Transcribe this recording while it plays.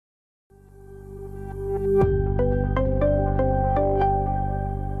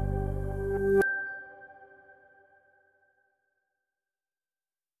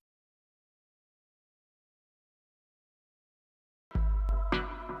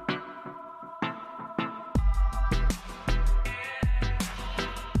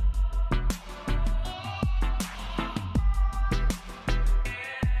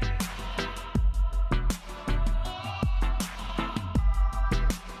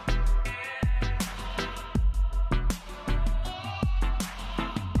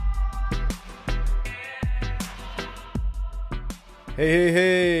Hey, hey,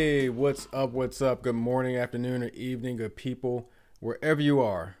 hey, what's up? What's up? Good morning, afternoon, or evening, good people, wherever you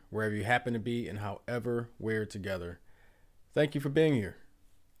are, wherever you happen to be, and however we're together. Thank you for being here.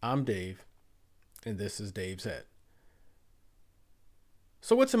 I'm Dave, and this is Dave's Head.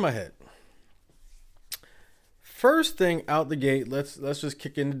 So, what's in my head? First thing out the gate, let's just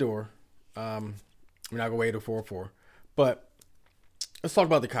kick in the door. We're not gonna wait till 4-4, but let's talk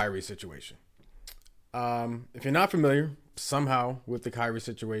about the Kyrie situation. If you're not familiar somehow with the Kyrie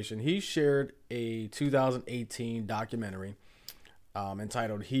situation, he shared a 2018 documentary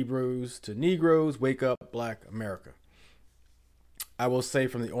entitled Hebrews to Negroes, Wake Up Black America. I will say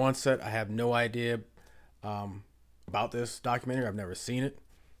from the onset, I have no idea about this documentary. I've never seen it.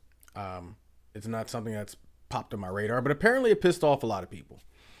 It's not something that's popped on my radar, but apparently it pissed off a lot of people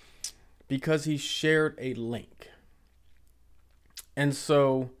because he shared a link. And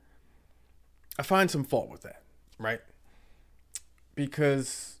so I find some fault with that, right?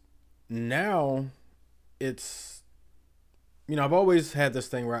 Because now it's, I've always had this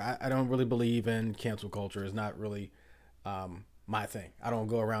thing where I don't really believe in cancel culture. It's not really my thing. I don't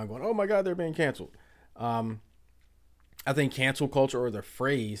go around going, oh my God, they're being canceled. I think cancel culture, or the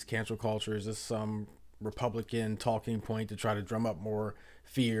phrase cancel culture, is just some Republican talking point to try to drum up more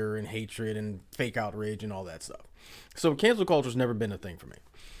fear and hatred and fake outrage and all that stuff. So cancel culture has never been a thing for me.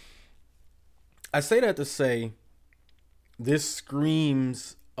 I say that to say this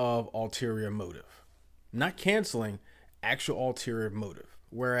screams of ulterior motive. Not canceling, actual ulterior motive.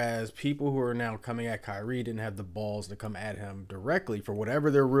 Whereas people who are now coming at Kyrie didn't have the balls to come at him directly for whatever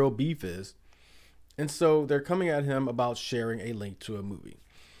their real beef is. And so they're coming at him about sharing a link to a movie.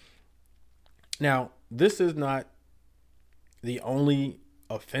 Now, this is not the only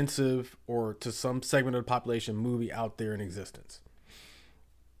offensive, or to some segment of the population, movie out there in existence.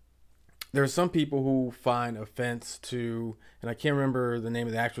 There are some people who find offense to, and I can't remember the name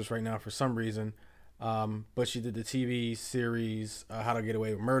of the actress right now for some reason, but she did the TV series How to Get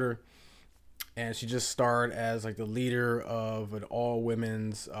Away with Murder, and she just starred as like the leader of an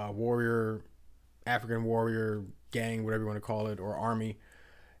all-women's African warrior gang, whatever you want to call it, or army.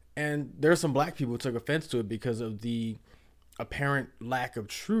 And there are some black people who took offense to it because of the apparent lack of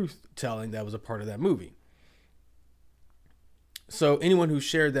truth telling that was a part of that movie. So anyone who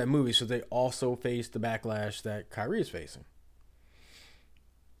shared that movie, so they also face the backlash that Kyrie is facing.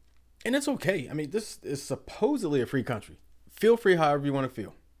 And it's okay. I mean, this is supposedly a free country. Feel free however you want to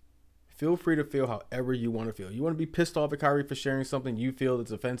feel. Feel free to feel however you want to feel. You want to be pissed off at Kyrie for sharing something you feel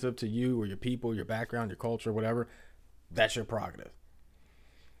that's offensive to you or your people, your background, your culture, whatever. That's your prerogative.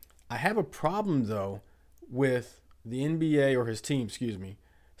 I have a problem, though, with the NBA, or his team,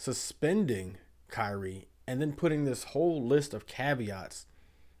 suspending Kyrie and then putting this whole list of caveats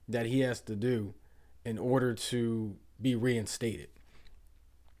that he has to do in order to be reinstated.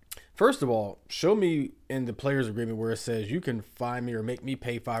 First of all, show me in the players agreement where it says you can fine me or make me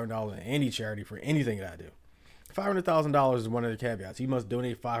pay $500 to any charity for anything that I do. $500,000 is one of the caveats. He must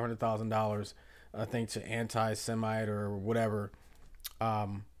donate $500,000, I think, to anti-Semite or whatever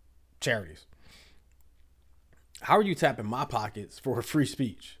charities. How are you tapping my pockets for free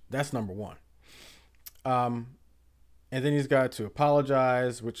speech? That's number one. And then he's got to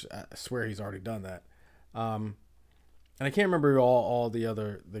apologize, which I swear he's already done that. And I can't remember all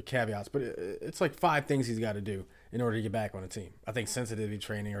the caveats, but it's like 5 things he's got to do in order to get back on the team. I think sensitivity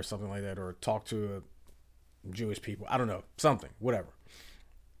training or something like that, or talk to Jewish people. I don't know, something, whatever.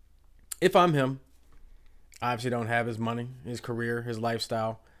 If I'm him, I obviously don't have his money, his career, his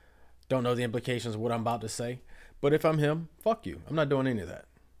lifestyle. Don't know the implications of what I'm about to say. But if I'm him, fuck you. I'm not doing any of that.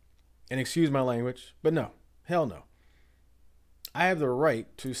 And excuse my language, but no, hell no. I have the right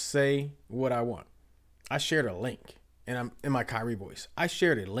to say what I want. I shared a link, and I'm in my Kyrie voice. I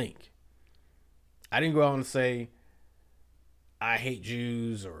shared a link. I didn't go out and say, I hate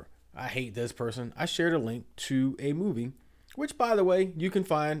Jews or I hate this person. I shared a link to a movie, which, by the way, you can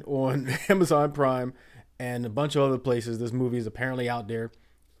find on Amazon Prime and a bunch of other places. This movie is apparently out there,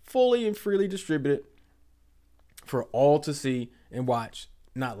 fully and freely distributed for all to see and watch.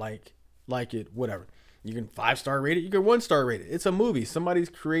 Not like it, whatever. You can 5-star rate it. You can 1-star rate it. It's a movie. Somebody's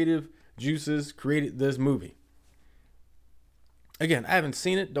creative juices created this movie. Again, I haven't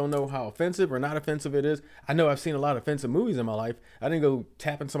seen it. Don't know how offensive or not offensive it is. I know I've seen a lot of offensive movies in my life. I didn't go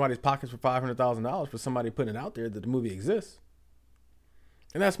tapping somebody's pockets for $500,000 for somebody putting it out there that the movie exists.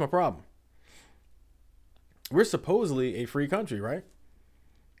 And that's my problem. We're supposedly a free country, right?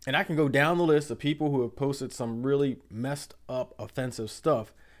 And I can go down the list of people who have posted some really messed up, offensive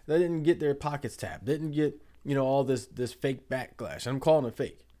stuff that didn't get their pockets tapped, didn't get, all this fake backlash. I'm calling it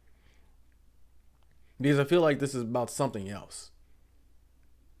fake because I feel like this is about something else.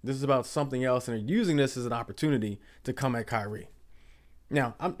 This is about something else, and they're using this as an opportunity to come at Kyrie.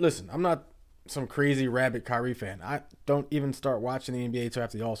 Now, I'm not some crazy rabid Kyrie fan. I don't even start watching the NBA until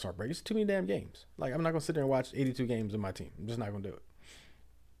after the All-Star break. It's too many damn games. Like, I'm not going to sit there and watch 82 games of my team. I'm just not going to do it.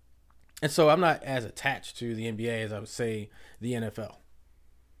 And so I'm not as attached to the NBA as I would say the NFL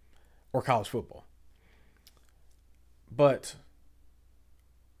or college football. But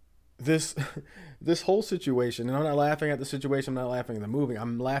this this whole situation, and I'm not laughing at the situation, I'm not laughing at the movie,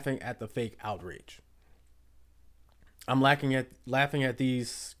 I'm laughing at the fake outrage. I'm laughing at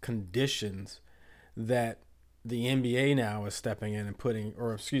these conditions that the NBA now is stepping in and putting,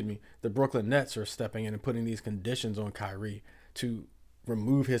 or excuse me, the Brooklyn Nets are stepping in and putting these conditions on Kyrie to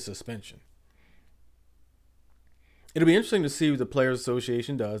remove his suspension. It'll be interesting to see what the Players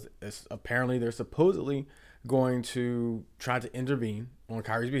Association does. Apparently, they're supposedly going to try to intervene on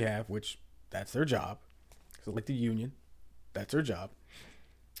Kyrie's behalf, which that's their job. So like the union, that's their job,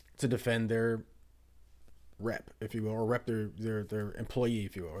 to defend their rep, if you will, or rep their employee,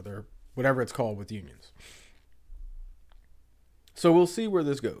 if you will, or their whatever it's called with unions. So we'll see where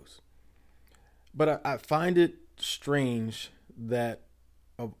this goes. But I find it strange that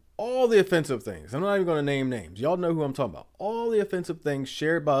of all the offensive things, I'm not even going to name names. Y'all know who I'm talking about. All the offensive things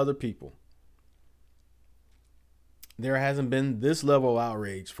shared by other people, there hasn't been this level of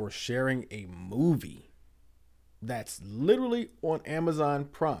outrage for sharing a movie that's literally on Amazon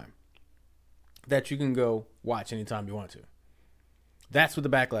Prime that you can go watch anytime you want to. That's what the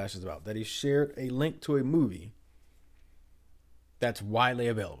backlash is about, that he shared a link to a movie that's widely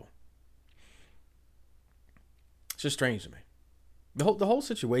available. It's just strange to me. The whole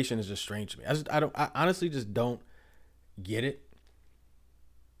situation is just strange to me. I honestly just don't get it.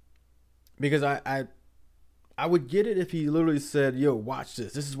 Because I would get it if he literally said, yo, watch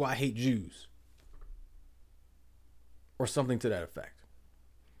this. This is why I hate Jews. Or something to that effect.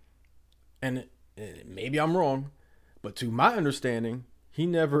 And maybe I'm wrong, but to my understanding, he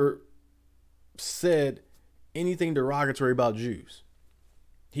never said anything derogatory about Jews.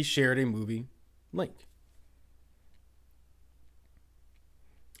 He shared a movie link.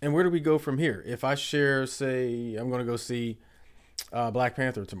 And where do we go from here? If I share, say, I'm going to go see Black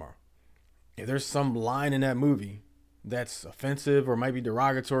Panther tomorrow. If there's some line in that movie that's offensive or might be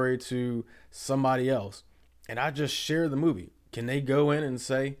derogatory to somebody else, and I just share the movie, can they go in and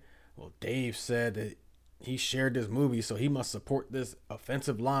say, well, Dave said that he shared this movie, so he must support this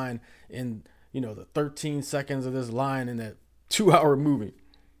offensive line in, the 13 seconds of this line in that 2-hour movie?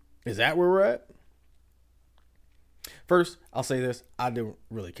 Is that where we're at? First, I'll say this. I don't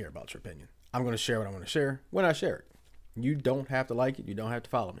really care about your opinion. I'm going to share what I want to share when I share it. You don't have to like it. You don't have to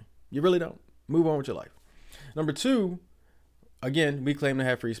follow me. You really don't. Move on with your life. Number two, again, we claim to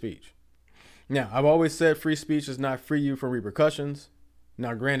have free speech. Now, I've always said free speech does not free you from repercussions.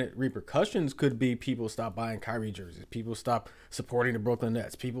 Now, granted, repercussions could be people stop buying Kyrie jerseys. People stop supporting the Brooklyn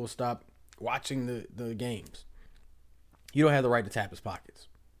Nets. People stop watching the games. You don't have the right to tap his pockets.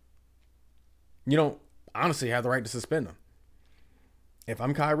 You don't honestly have the right to suspend him. If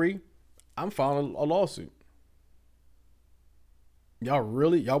I'm Kyrie, I'm filing a lawsuit. Y'all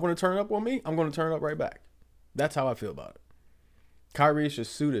want to turn up on me? I'm going to turn up right back. That's how I feel about it. Kyrie should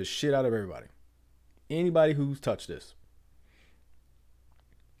sue the shit out of everybody. Anybody who's touched this.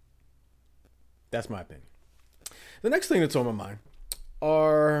 That's my opinion. The next thing that's on my mind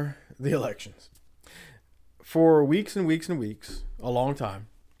are the elections. For weeks and weeks and weeks, a long time,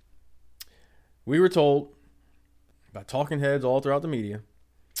 we were told by talking heads all throughout the media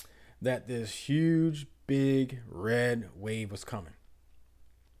that this huge, big red wave was coming.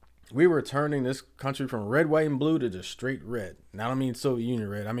 We were turning this country from red, white, and blue to just straight red. Now, I don't mean Soviet Union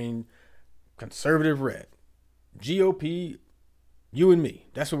red. I mean conservative red. GOP, you and me.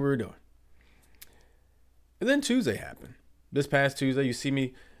 That's what we were doing. And then Tuesday happened. This past Tuesday, you see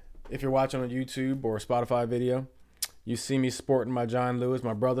me, if you're watching on YouTube or a Spotify video, you see me sporting my John Lewis,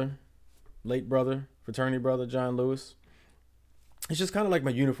 my brother, late brother, fraternity brother, John Lewis. It's just kind of like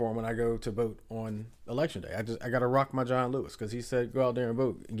my uniform when I go to vote on election day. I got to rock my John Lewis because he said go out there and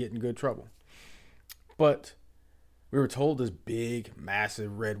vote and get in good trouble. But we were told this big,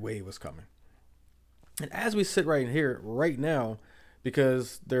 massive red wave was coming. And as we sit right here, right now,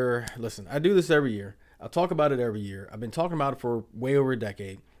 because listen, I do this every year. I talk about it every year. I've been talking about it for way over a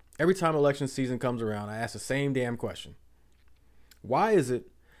decade. Every time election season comes around, I ask the same damn question. Why is it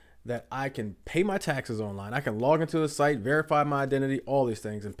that I can pay my taxes online? I can log into the site, verify my identity, all these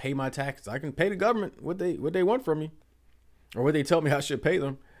things, and pay my taxes. I can pay the government what they want from me or what they tell me I should pay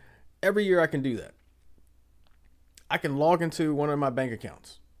them. Every year I can do that. I can log into one of my bank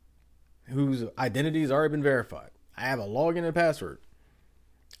accounts whose identity has already been verified. I have a login and password.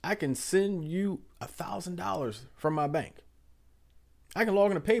 I can send you $1,000 from my bank. I can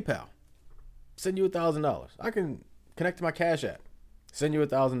log into PayPal, send you $1,000. I can connect to my Cash App, send you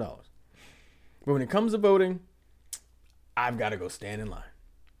 $1,000. But when it comes to voting, I've got to go stand in line.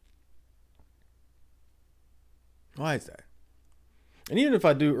 Why is that? And even if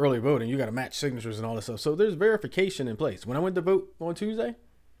I do early voting, you got to match signatures and all this stuff. So there's verification in place. When I went to vote on Tuesday,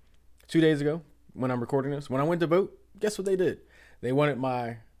 2 days ago, when I'm recording this, when I went to vote, guess what they did? They wanted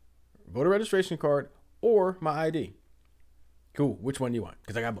my voter registration card or my ID. Cool. Which one do you want?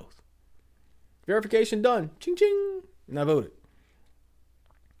 Because I got both. Verification done. Ching ching. And I voted.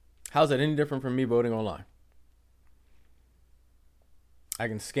 How's that any different from me voting online? I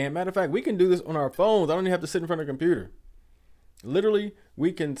can scan. Matter of fact, we can do this on our phones. I don't even have to sit in front of a computer. Literally,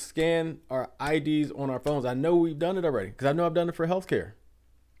 we can scan our IDs on our phones. I know we've done it already because I know I've done it for healthcare.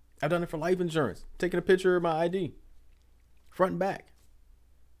 I've done it for life insurance. Taking a picture of my ID, front and back.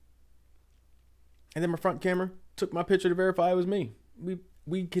 And then my front camera took my picture to verify it was me.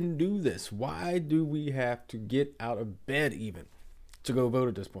 We can do this. Why do we have to get out of bed even to go vote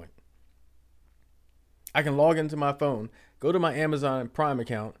at this point? I can log into my phone, go to my Amazon Prime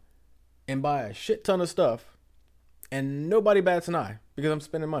account, and buy a shit ton of stuff, and nobody bats an eye because I'm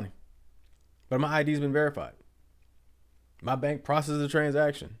spending money. But my ID's been verified. My bank processes the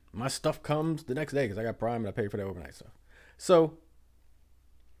transaction. My stuff comes the next day because I got Prime and I pay for that overnight stuff. So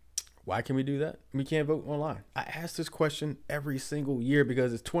why can we do that? We can't vote online. I ask this question every single year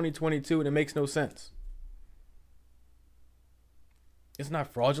because it's 2022 and it makes no sense. It's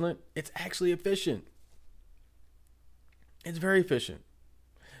not fraudulent. It's actually efficient. It's very efficient.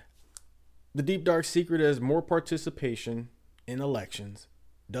 The deep dark secret is more participation in elections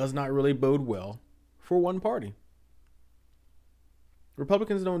does not really bode well for one party.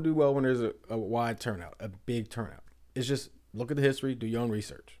 Republicans don't do well when there's a wide turnout, a big turnout. It's just look at the history, do your own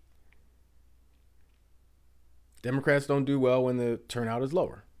research. Democrats don't do well when the turnout is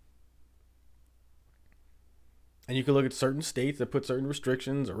lower. And you can look at certain states that put certain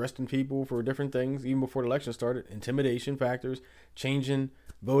restrictions, arresting people for different things, even before the election started, intimidation factors, changing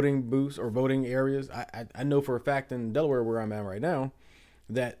voting booths or voting areas. I know for a fact in Delaware, where I'm at right now,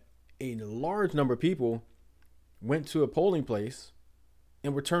 that a large number of people went to a polling place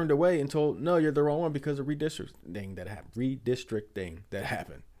and were turned away and told, no, you're the wrong one because of redistricting that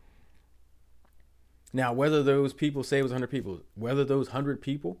happened. Now, whether those people say it was 100 people, whether those 100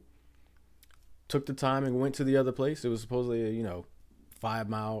 people took the time and went to the other place, it was supposedly a 5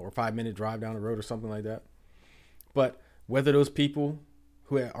 mile or 5 minute drive down the road or something like that. But whether those people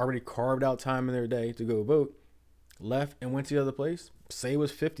who had already carved out time in their day to go vote left and went to the other place, say it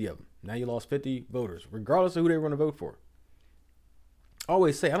was 50 of them. Now you lost 50 voters, regardless of who they were going to vote for. I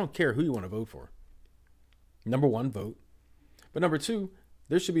always say, I don't care who you want to vote for. Number one, vote. But number two,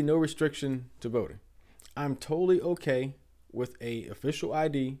 there should be no restriction to voting. I'm totally okay with a official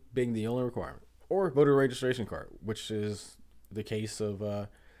ID being the only requirement, or voter registration card, which is the case of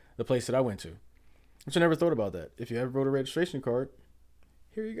the place that I went to. Which I never thought about that. If you have a voter registration card,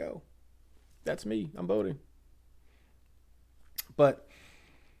 here you go. That's me. I'm voting. But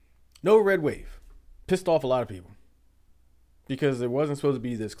no red wave. Pissed off a lot of people because it wasn't supposed to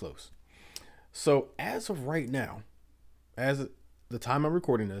be this close. So as of right now, as the time I'm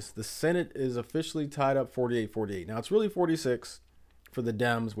recording this, the Senate is officially tied up 48-48. Now it's really 46 for the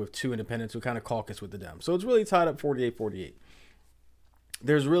Dems with 2 independents who kind of caucus with the Dems. So it's really tied up 48-48.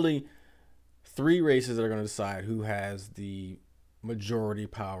 There's really 3 races that are going to decide who has the majority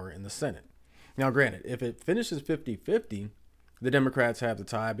power in the Senate. Now, granted, if it finishes 50-50, the Democrats have the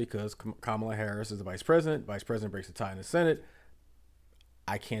tie because Kamala Harris is the vice president. Vice president breaks the tie in the Senate.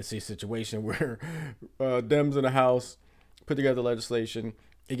 I can't see a situation where Dems in the House put together legislation.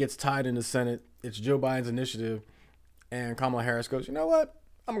 It gets tied in the Senate. It's Joe Biden's initiative. And Kamala Harris goes, you know what?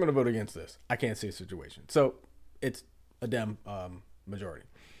 I'm going to vote against this. I can't see a situation. So it's a Dem majority.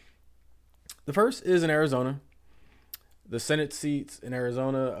 The first is in Arizona. The Senate seats in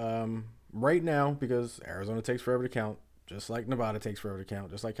Arizona right now, because Arizona takes forever to count, just like Nevada takes forever to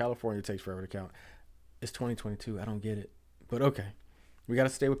count, just like California takes forever to count. It's 2022. I don't get it. But okay. We got to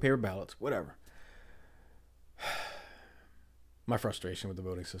stay with paper ballots. Whatever. My frustration with the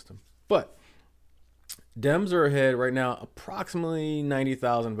voting system. But Dems are ahead right now, approximately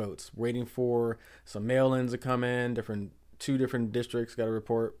 90,000 votes, waiting for some mail-ins to come in. Two different districts got to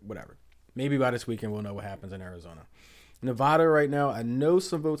report, whatever. Maybe by this weekend we'll know what happens in Arizona. Nevada right now, I know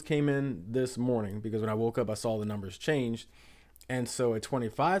some votes came in this morning because when I woke up, I saw the numbers changed. And so a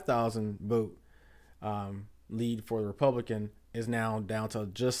 25,000 vote lead for the Republican is now down to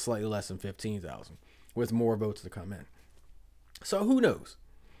just slightly less than 15,000 with more votes to come in. So who knows?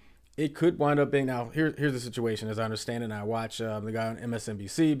 it could wind up being, now here's the situation as I understand it. And I watch the guy on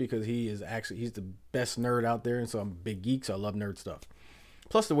MSNBC because he's the best nerd out there, and so I'm a big geek, so I love nerd stuff.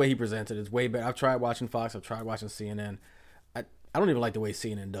 Plus the way he presents it is way better. I've tried watching Fox, I've tried watching CNN. I don't even like the way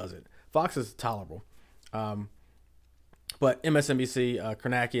CNN does it. Fox is tolerable. But MSNBC,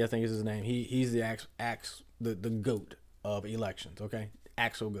 Kornacki, I think is his name. He's the goat of elections. Okay,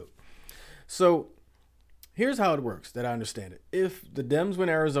 actual goat. So here's how it works that I understand it. If the Dems win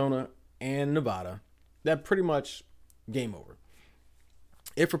Arizona and Nevada, that pretty much game over.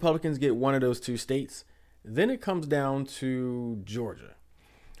 If Republicans get one of those two states, then it comes down to Georgia.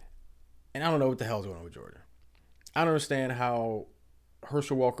 And I don't know what the hell's going on with Georgia. I don't understand how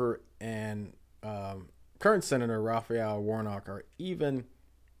Herschel Walker and current Senator Raphael Warnock are even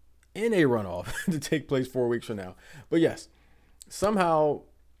in a runoff to take place 4 weeks from now. But yes, somehow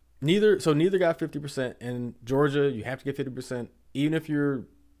neither got 50%. In Georgia, you have to get 50%. Even if you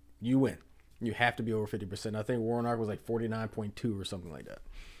win, you have to be over 50%. I think Warnock was like 49.2 or something like that.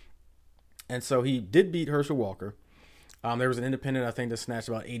 And so he did beat Herschel Walker. There was an independent, I think, that snatched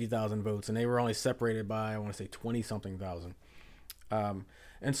about 80,000 votes, and they were only separated by, I want to say, 20-something thousand.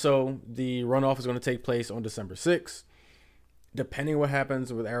 And so the runoff is going to take place on December 6th. Depending on what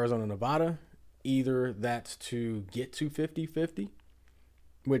happens with Arizona and Nevada, either that's to get to 50-50,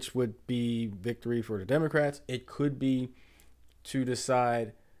 which would be victory for the Democrats. It could be to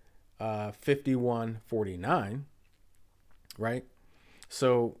decide 51-49, right?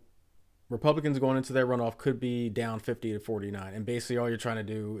 So Republicans going into their runoff could be down 50-49. And basically all you're trying to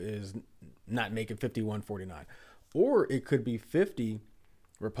do is not make it 51-49. Or it could be 50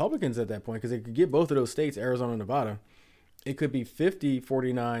 Republicans at that point, because they could get both of those states, Arizona and Nevada. It could be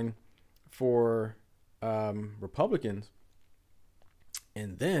 50-49 for Republicans.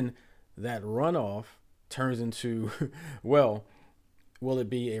 And then that runoff turns into, well, will it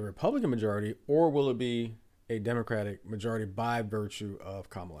be a Republican majority or will it be a Democratic majority by virtue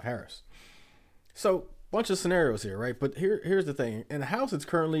of Kamala Harris? So, bunch of scenarios here, right? But here's the thing. In the House, it's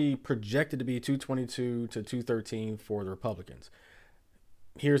currently projected to be 222 to 213 for the Republicans.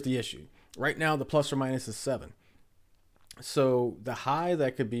 Here's the issue. Right now, the plus or minus is 7. So the high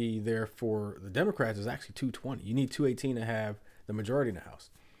that could be there for the Democrats is actually 220. You need 218 to have the majority in the House.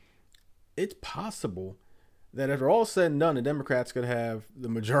 It's possible that after all said and done, the Democrats could have the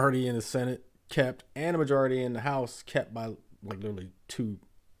majority in the Senate kept and a majority in the House kept by like literally 2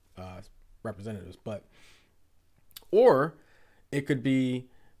 representatives. Or it could be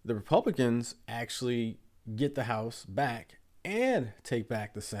the Republicans actually get the House back and take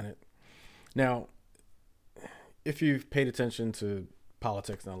back the Senate. Now, if you've paid attention to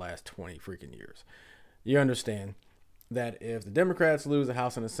politics in the last 20 freaking years, you understand that if the Democrats lose the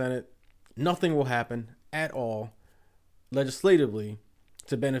House and the Senate, nothing will happen at all legislatively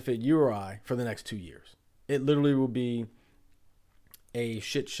to benefit you or I for the next 2 years. It literally will be a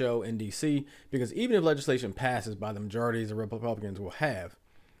shit show in DC, because even if legislation passes by the majorities the Republicans will have,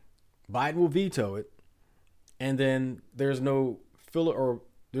 Biden will veto it, and then there's no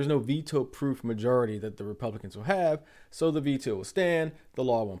veto-proof majority that the Republicans will have, so the veto will stand, the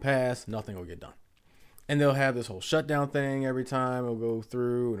law won't pass, nothing will get done. And they'll have this whole shutdown thing every time it'll go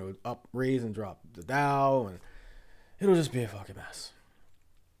through, and it'll raise and drop the Dow, and it'll just be a fucking mess.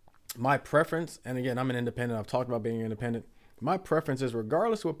 My preference, and again, I'm an independent, I've talked about being independent, my preference is,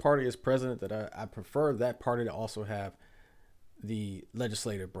 regardless of what party is president, that I prefer that party to also have the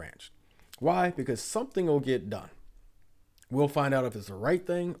legislative branch. Why? Because something will get done. We'll find out if it's the right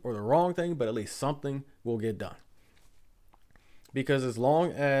thing or the wrong thing, but at least something will get done. Because as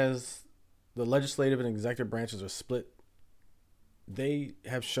long as the legislative and executive branches are split, they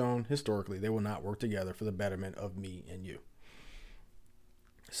have shown historically they will not work together for the betterment of me and you.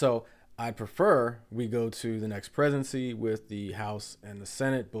 So I prefer we go to the next presidency with the House and the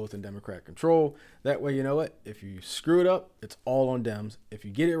Senate both in Democrat control. That way, you know what? If you screw it up, it's all on Dems. If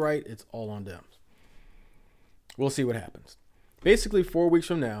you get it right, it's all on Dems. We'll see what happens. Basically, 4 weeks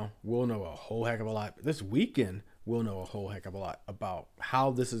from now, we'll know a whole heck of a lot. This weekend, we'll know a whole heck of a lot about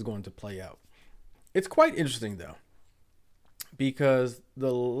how this is going to play out. It's quite interesting, though, because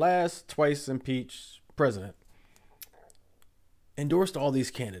the last twice impeached president endorsed all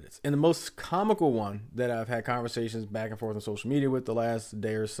these candidates. And the most comical one that I've had conversations back and forth on social media with the last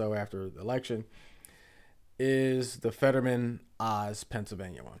day or so after the election is the Fetterman-Oz,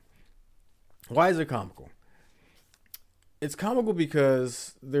 Pennsylvania one. Why is it comical? It's comical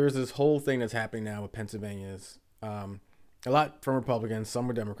because there's this whole thing that's happening now with Pennsylvania's, a lot from Republicans, some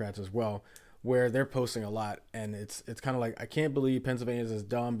are Democrats as well, where they're posting a lot. And it's kind of like, I can't believe Pennsylvania's is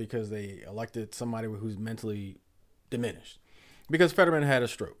dumb because they elected somebody who's mentally diminished. Because Fetterman had a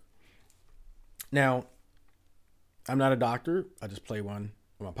stroke. Now, I'm not a doctor. I just play one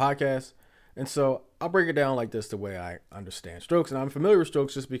on my podcast. And so I'll break it down like this the way I understand strokes. And I'm familiar with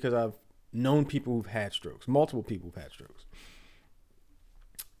strokes just because I've known people who've had strokes, multiple people who've had strokes.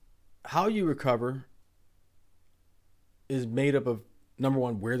 How you recover is made up of, number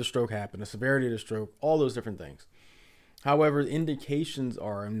one, where the stroke happened, the severity of the stroke, all those different things. However, the indications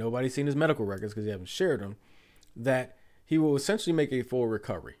are, and nobody's seen his medical records because he hasn't shared them, that he will essentially make a full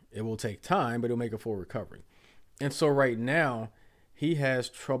recovery. It will take time, but he'll make a full recovery. And so right now, he has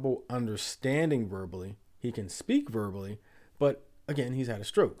trouble understanding verbally. He can speak verbally, but again, he's had a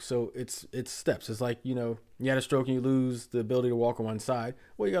stroke. So it's steps. It's like, you had a stroke and you lose the ability to walk on one side.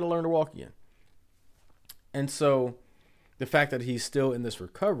 Well, you got to learn to walk again. And so the fact that he's still in this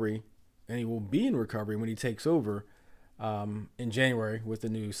recovery, and he will be in recovery when he takes over in January with the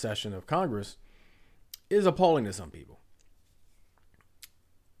new session of Congress, is appalling to some people.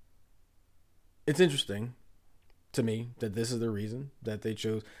 It's interesting to me that this is the reason that they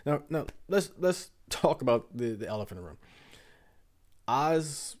chose. Now let's talk about the elephant in the room.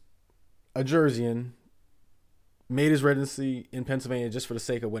 Oz, a Jerseyan, made his residency in Pennsylvania just for the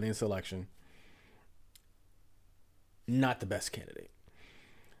sake of winning this election. Not the best candidate.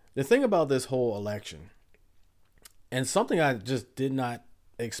 The thing about this whole election, and something I just did not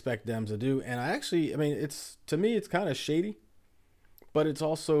expect them to do, and to me it's kind of shady, but it's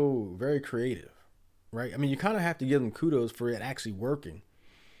also very creative, right? I mean, you kind of have to give them kudos for it actually working.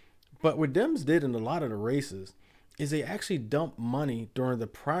 But what Dems did in a lot of the races is they actually dumped money during the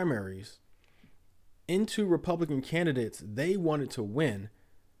primaries into Republican candidates they wanted to win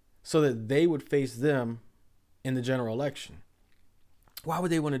so that they would face them in the general election. Why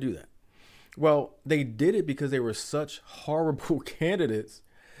would they want to do that? Well, they did it because they were such horrible candidates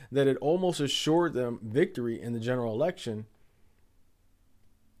that it almost assured them victory in the general election.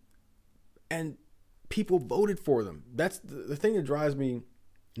 And people voted for them. That's the thing that drives me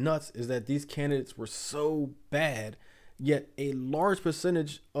nuts, is that these candidates were so bad, yet a large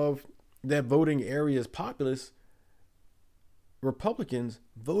percentage of that voting area's populace, Republicans,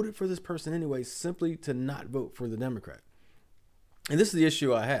 voted for this person anyway, simply to not vote for the Democrat. And this is the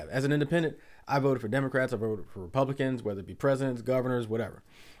issue I have. As an independent, I voted for Democrats, I voted for Republicans, whether it be presidents, governors, whatever.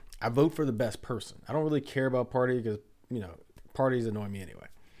 I vote for the best person. I don't really care about party because, parties annoy me anyway.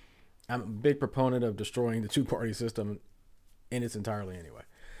 I'm a big proponent of destroying the two-party system in its entirety anyway.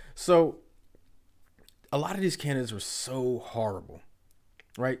 So a lot of these candidates were so horrible,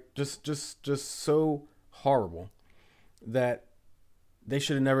 right? Just so horrible that they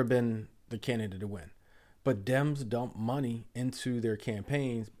should have never been the candidate to win. But Dems dumped money into their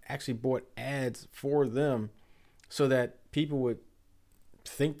campaigns, actually bought ads for them so that people would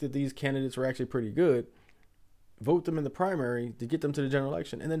think that these candidates were actually pretty good, vote them in the primary to get them to the general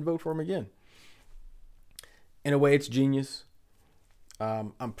election, and then vote for them again. In a way, it's genius.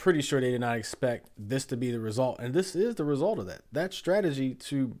 I'm pretty sure they did not expect this to be the result. And this is the result of that. That strategy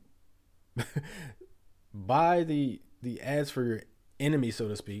to buy the ads for your enemy, so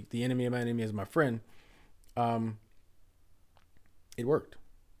to speak, the enemy of my enemy is my friend, it worked.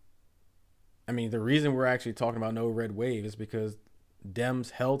 I mean, the reason we're actually talking about no red wave is because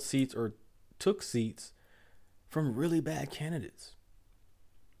Dems held seats or took seats from really bad candidates.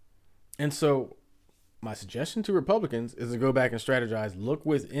 And so my suggestion to Republicans is to go back and strategize, look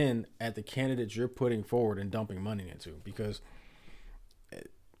within at the candidates you're putting forward and dumping money into, because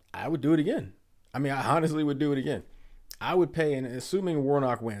I would do it again. I mean, I honestly would do it again. I would pay, and assuming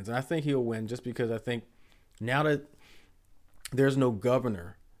Warnock wins, and I think he'll win just because I think now that there's no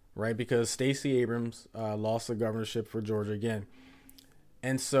governor, right? Because Stacey Abrams lost the governorship for Georgia again.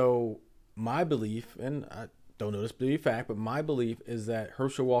 And so my belief, and I don't know this to be a fact, but my belief is that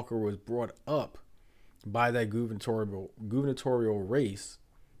Herschel Walker was brought up by that gubernatorial race.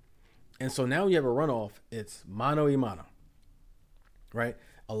 And so now you have a runoff, it's mano a mano, right?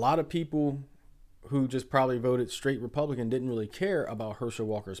 A lot of people who just probably voted straight Republican didn't really care about Herschel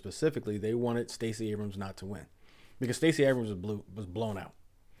Walker specifically. They wanted Stacey Abrams not to win because Stacey Abrams was blown out.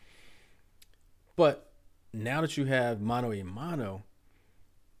 But now that you have mano a mano,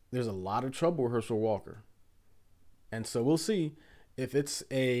 there's a lot of trouble with Herschel Walker. And so we'll see if it's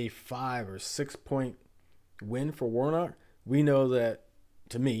a 5 or 6 point win for Warnock. We know that,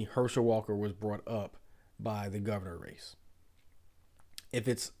 to me, Herschel Walker was brought up by the governor race. If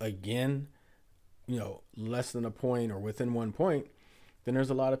it's, again, less than a point or within 1 point, then there's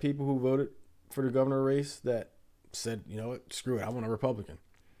a lot of people who voted for the governor race that said, screw it, I want a Republican.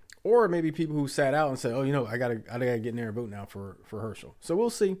 Or maybe people who sat out and said, I gotta get in there and vote now for Herschel. So we'll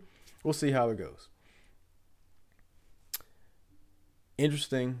see. We'll see how it goes.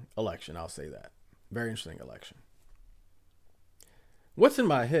 Interesting election, I'll say that. Very interesting election. What's in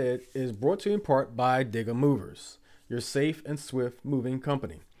My Head is brought to you in part by Digga Movers, your safe and swift moving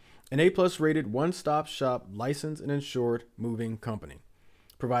company. An A-plus rated one-stop shop licensed and insured moving company,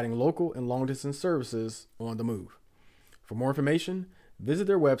 providing local and long-distance services on the move. For more information, visit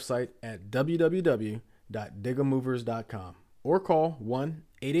their website at www.diggamovers.com or call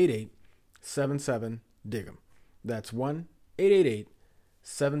 1-888-77-DIGGAM. That's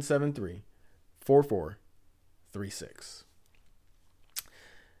 1-888-773-4436.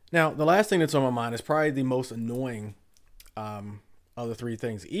 Now, the last thing that's on my mind is probably the most annoying of the three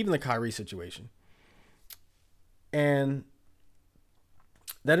things, even the Kyrie situation. And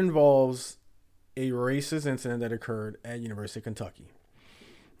that involves a racist incident that occurred at University of Kentucky.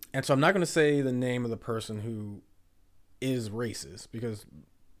 And so I'm not going to say the name of the person who is racist, because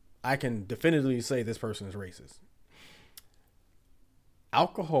I can definitively say this person is racist.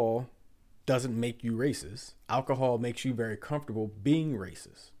 Alcohol doesn't make you racist. Alcohol makes you very comfortable being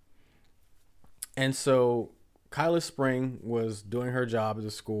racist. And so Kyla Spring was doing her job at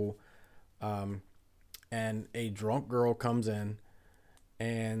the school, and a drunk girl comes in,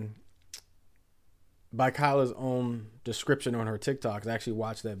 and by Kyla's own description on her TikTok, I actually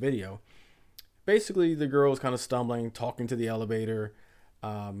watched that video. Basically, the girl was kind of stumbling, talking to the elevator,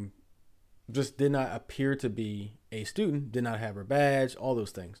 just did not appear to be a student, did not have her badge, all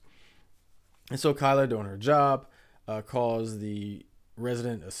those things. And so Kyla, doing her job, calls the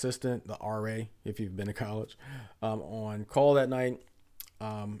resident assistant, the RA, if you've been to college, on call that night.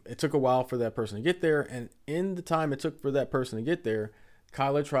 It took a while for that person to get there, and in the time it took for that person to get there,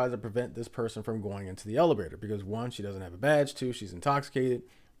 Kyla tries to prevent this person from going into the elevator because, one, she doesn't have a badge, two, she's intoxicated,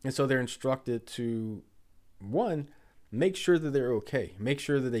 and so they're instructed to, one, make sure that they're okay, make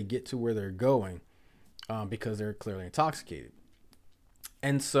sure that they get to where they're going, because they're clearly intoxicated.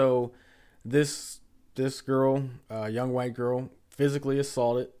 And so this girl, young white girl, physically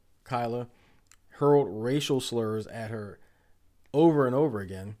assaulted Kyla, hurled racial slurs at her over and over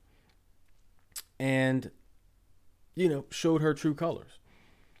again, and, showed her true colors.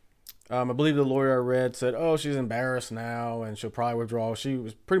 I believe the lawyer I read said, she's embarrassed now and she'll probably withdraw. She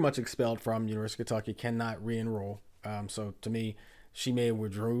was pretty much expelled from University of Kentucky, cannot re-enroll. So to me, she may have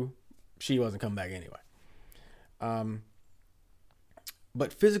withdrew. She wasn't coming back anyway.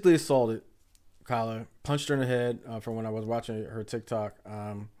 But physically assaulted Kyla, punched her in the head, from when I was watching her TikTok.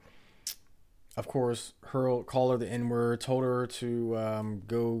 Of course, called her the N-word, told her to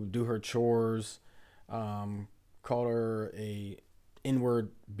go do her chores, called her a N-word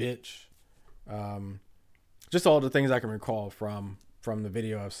bitch. Just all the things I can recall from the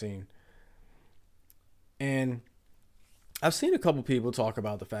video I've seen. And I've seen a couple people talk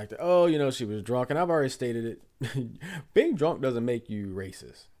about the fact that, she was drunk. And I've already stated it. Being drunk doesn't make you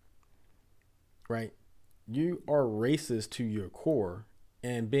racist. Right? You are racist to your core.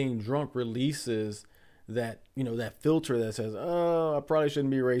 And being drunk releases that, that filter that says, I probably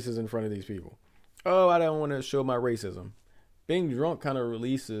shouldn't be racist in front of these people. I don't want to show my racism. Being drunk kind of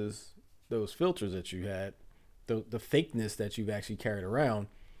releases those filters that you had, the fakeness that you've actually carried around,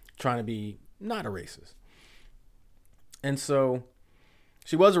 trying to be not a racist. And so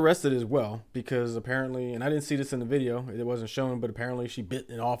she was arrested as well because apparently, and I didn't see this in the video, it wasn't shown, but apparently she bit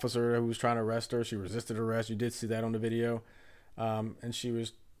an officer who was trying to arrest her. She resisted arrest. You did see that on the video. And she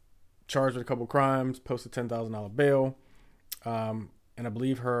was charged with a couple crimes, posted $10,000 bail. And I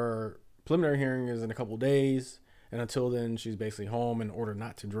believe her preliminary hearing is in a couple days. And until then, she's basically home and ordered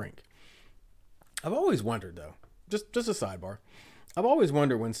not to drink. I've always wondered, though, just a sidebar. I've always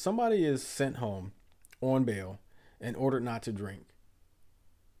wondered when somebody is sent home on bail and ordered not to drink,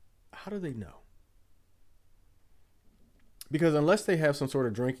 how do they know? Because unless they have some sort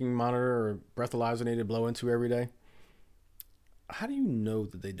of drinking monitor or breathalyzer they need to blow into every day, how do you know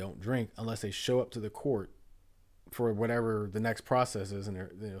that they don't drink unless they show up to the court for whatever the next process is and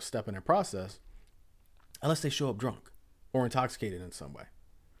their step in their process, unless they show up drunk or intoxicated in some way?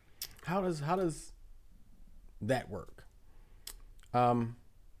 How does that work?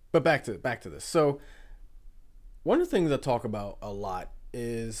 But back to this. So one of the things I talk about a lot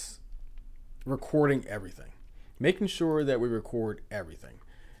is recording everything, making sure that we record everything,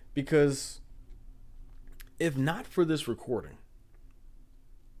 because if not for this recording,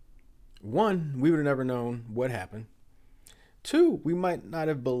 one, we would have never known what happened. Two, we might not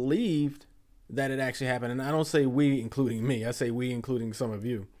have believed that it actually happened. And I don't say we including me. I say we including some of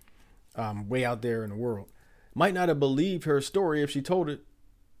you way out there in the world. Might not have believed her story if she told it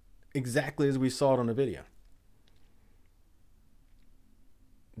exactly as we saw it on the video.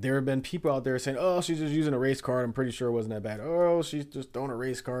 There have been people out there saying, she's just using a race card. I'm pretty sure it wasn't that bad. She's just throwing a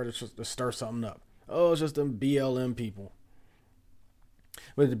race card to stir something up. Oh, it's just them BLM people.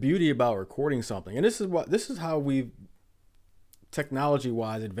 But the beauty about recording something, and this is how we've technology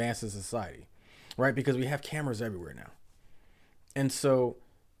wise advanced as society, right? Because we have cameras everywhere now. And so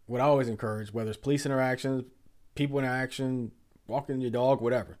what I always encourage, whether it's police interactions, people interaction, walking your dog,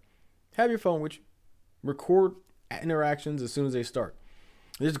 whatever, have your phone with you. Record interactions as soon as they start.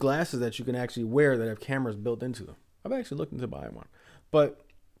 There's glasses that you can actually wear that have cameras built into them. I've actually looked into buying one. But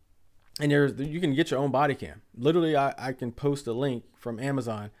and you can get your own body cam. Literally, I can post a link from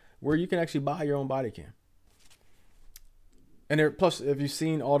Amazon where you can actually buy your own body cam. And plus, if you've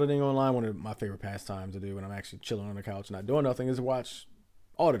seen auditing online, one of my favorite pastimes to do when I'm actually chilling on the couch and not doing nothing is watch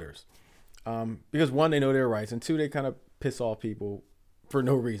auditors. Because one, they know their rights, and two, they kind of piss off people for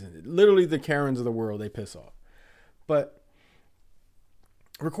no reason. Literally, the Karens of the world, they piss off. But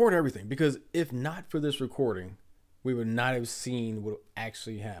record everything, because if not for this recording, we would not have seen what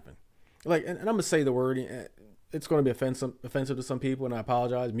actually happened. Like, and I'm gonna say the word. It's going to be offensive to some people, and I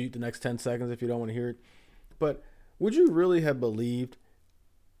apologize. Mute the next 10 seconds if you don't want to hear it. But would you really have believed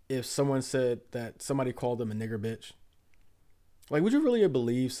if someone said that somebody called them a nigger bitch? Like, would you really have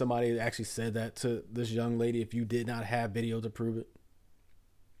believed somebody actually said that to this young lady if you did not have video to prove it?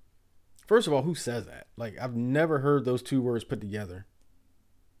 First of all, who says that? Like, I've never heard those two words put together.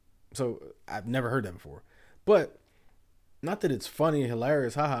 So I've never heard that before. But not that it's funny,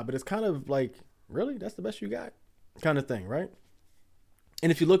 hilarious, haha, but it's kind of like, really? That's the best you got? Kind of thing, right?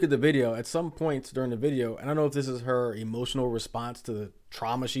 And if you look at the video, at some points during the video, and I don't know if this is her emotional response to the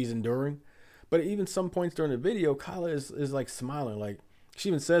trauma she's enduring, but even some points during the video, Kyla is like smiling. Like, she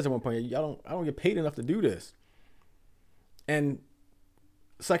even says at one point, I don't get paid enough to do this. And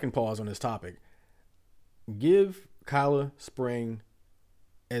second pause on this topic. Give Kyla Spring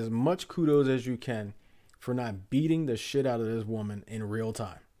as much kudos as you can for not beating the shit out of this woman in real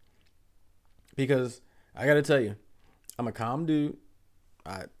time. Because I got to tell you, I'm a calm dude.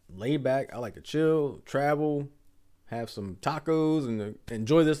 I lay back. I like to chill, travel, have some tacos, and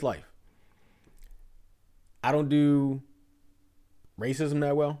enjoy this life. I don't do racism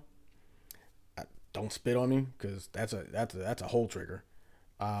that well. Don't spit on me, because that's a whole trigger.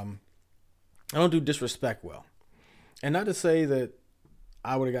 I don't do disrespect well, and not to say that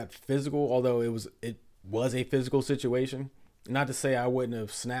I would have got physical, although it was a physical situation. Not to say I wouldn't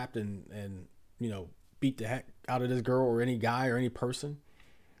have snapped and beat the heck out of this girl or any guy or any person.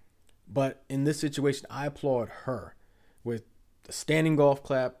 But in this situation, I applaud her with a standing golf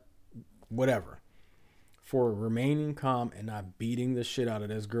clap, whatever, for remaining calm and not beating the shit out of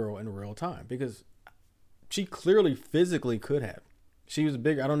this girl in real time, because she clearly physically could have. She was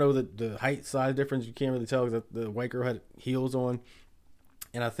big. I don't know the height size difference. You can't really tell because the white girl had heels on,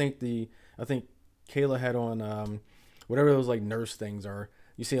 and I think Kayla had on whatever those like nurse things are.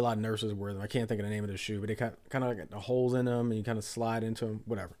 You see a lot of nurses wear them. I can't think of the name of the shoe, but they kind of got the holes in them, and you kind of slide into them.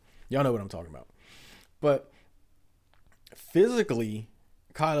 Whatever. Y'all know what I'm talking about. But physically,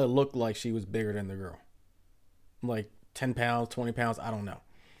 Kyla looked like she was bigger than the girl. Like 10 pounds, 20 pounds, I don't know.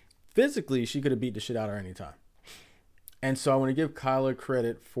 Physically, she could have beat the shit out of her anytime. And so I want to give Kyla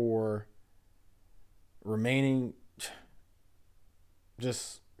credit for remaining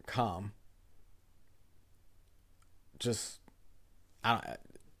just calm.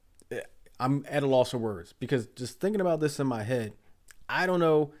 I'm at a loss of words, because just thinking about this in my head, I don't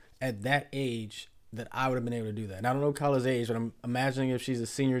know at that age that I would have been able to do that. And I don't know Kyla's age, but I'm imagining if she's a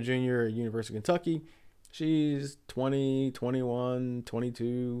senior, junior at University of Kentucky, she's 20, 21,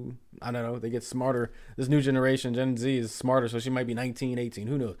 22. I don't know. They get smarter. This new generation, Gen Z, is smarter, so she might be 19, 18.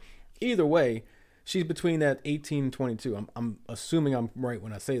 Who knows? Either way, she's between that 18 and 22. I'm assuming I'm right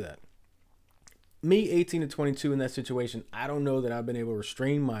when I say that. Me, 18 to 22 in that situation, I don't know that I've been able to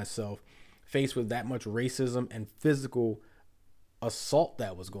restrain myself faced with that much racism and physical assault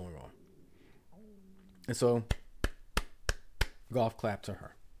that was going on. And so, golf clap to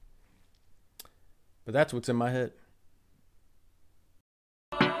her. But that's what's in my head.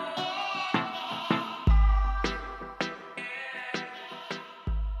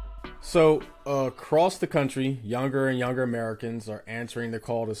 So, across the country, younger and younger Americans are answering the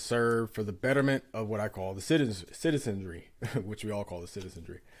call to serve for the betterment of what I call the citizenry, which we all call the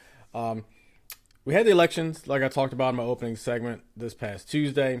citizenry. We had the elections, like I talked about in my opening segment this past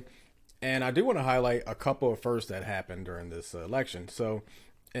Tuesday, and I do want to highlight a couple of firsts that happened during this election. So,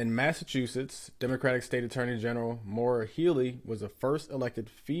 in Massachusetts, Democratic State Attorney General Maura Healey was the first elected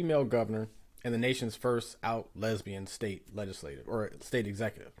female governor and the nation's first out lesbian state legislative or state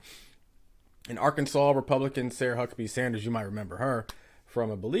executive. In Arkansas, Republican Sarah Huckabee Sanders, you might remember her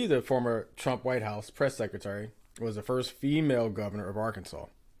from, I believe, the former Trump White House press secretary, was the first female governor of Arkansas.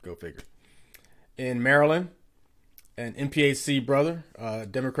 Go figure. In Maryland, an NPHC brother,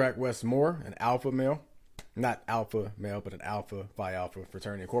 Democrat Wes Moore, an alpha male, not alpha male, but an alpha Phi Alpha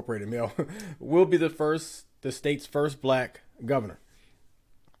fraternity incorporated male, will be the state's first black governor.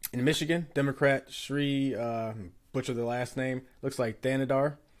 In Michigan, Democrat Sri, butcher the last name, looks like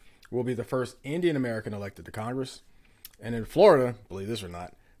Thanedar, will be the first Indian American elected to Congress. And in Florida, believe this or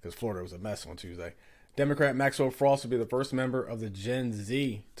not, because Florida was a mess on Tuesday, Democrat Maxwell Frost will be the first member of the Gen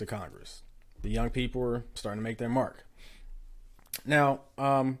Z to Congress. The young people are starting to make their mark. Now,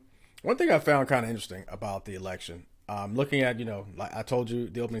 one thing I found kind of interesting about the election, looking at, like I told you,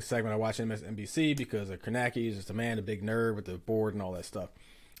 the opening segment, I watched MSNBC because of Kornacki. He's just a man, a big nerd with the board and all that stuff.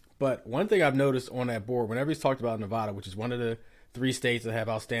 But one thing I've noticed on that board, whenever he's talked about Nevada, which is one of the 3 states that have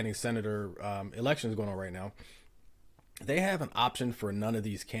outstanding senator elections going on right now, they have an option for none of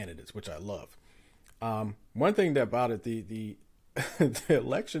these candidates, which I love. One thing about it, the the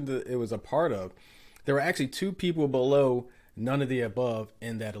election that it was a part of, there were actually 2 people below none of the above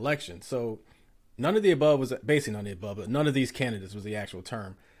in that election. So none of the above was basically none of the above, but none of these candidates was the actual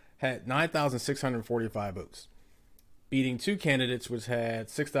term, had 9,645 votes, beating 2 candidates which had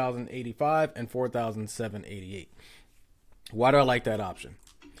 6,085 and 4,788. Why do I like that option?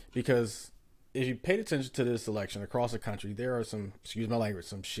 Because if you paid attention to this election across the country, there are some, excuse my language,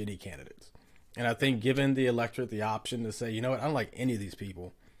 some shitty candidates. And I think giving the electorate the option to say, you know what, I don't like any of these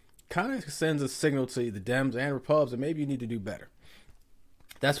people, kind of sends a signal to the Dems and Repubs that maybe you need to do better.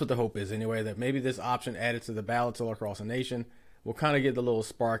 That's what the hope is anyway, that maybe this option added to the ballots all across the nation will kind of get the little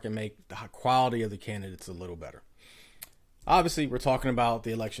spark and make the quality of the candidates a little better. Obviously, we're talking about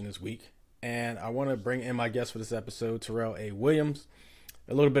the election this week, and I want to bring in my guest for this episode, Terrell A. Williams.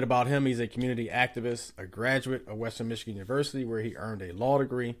 A little bit about him. He's a community activist, a graduate of Western Michigan University, where he earned a law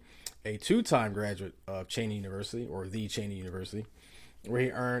degree, a 2-time graduate of Cheyney University, or the Cheyney University, where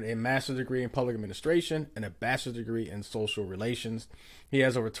he earned a master's degree in public administration and a bachelor's degree in social relations. He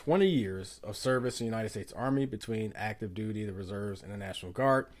has over 20 years of service in the United States Army between active duty, the reserves, and the National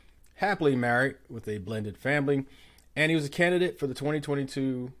Guard, happily married with a blended family, and he was a candidate for the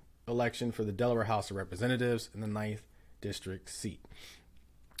 2022 election for the Delaware House of Representatives in the 9th District seat.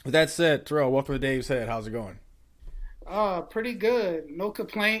 With that said, Terrell, welcome to Dave's Head. How's it going? Pretty good. No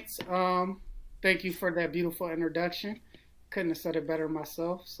complaints. Thank you for that beautiful introduction. Couldn't have said it better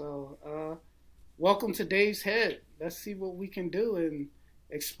myself. So, welcome to Dave's Head. Let's see what we can do and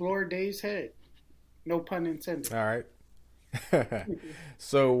explore Dave's Head. No pun intended. All right.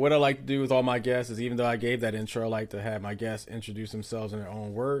 So what I like to do with all my guests is, even though I gave that intro, I like to have my guests introduce themselves in their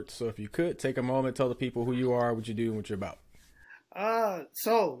own words. So if you could take a moment, tell the people who you are, what you do, and what you're about.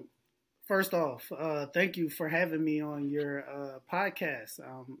 So first off, thank you for having me on your podcast.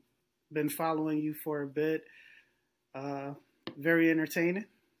 Been following you for a bit. Very entertaining,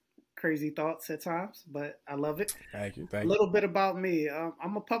 crazy thoughts at times, but I love it. Thank you. A little bit about me.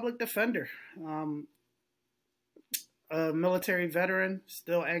 I'm a public defender. A military veteran,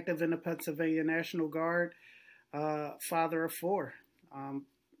 still active in the Pennsylvania National Guard, father of 4,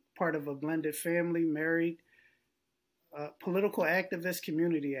 part of a blended family, married, political activist,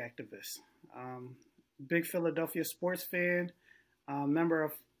 community activist, big Philadelphia sports fan, member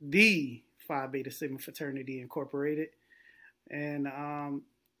of the Phi Beta Sigma Fraternity Incorporated, and a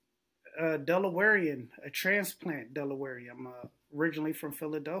Delawarean, a transplant Delawarean. I'm originally from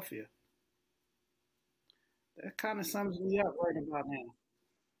Philadelphia. That kind of sums me up right about now.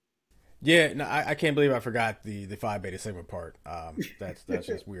 Yeah, no, I can't believe I forgot the Phi Beta Sigma part. That's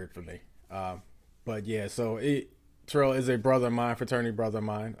just weird for me. But yeah, so Terrell is a brother of mine, fraternity brother of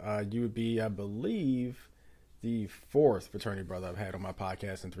mine. You would be, I believe, the 4th fraternity brother I've had on my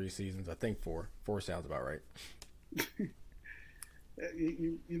podcast in 3 seasons. I think 4. 4 sounds about right.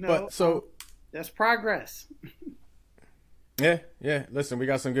 You know, But so that's progress. yeah. Listen, we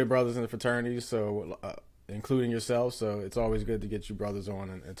got some good brothers in the fraternity, so including yourself. So it's always good to get you brothers on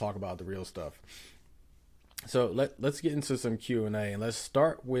and talk about the real stuff. So let's get into some Q&A, and let's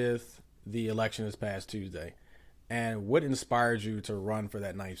start with the election this past Tuesday. And what inspired you to run for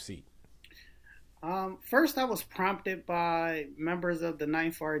that 9th seat? First, I was prompted by members of the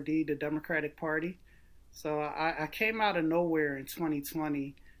 9th RD, the Democratic Party. So I came out of nowhere in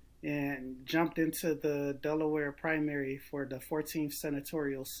 2020 and jumped into the Delaware primary for the 14th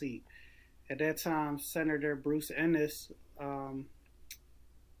senatorial seat. At that time, Senator Bruce Ennis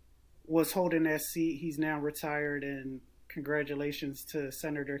was holding that seat. He's now retired, and congratulations to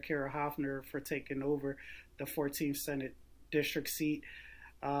Senator Kara Hoffner for taking over the 14th Senate district seat.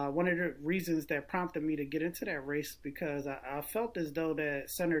 One of the reasons that prompted me to get into that race, because I felt as though that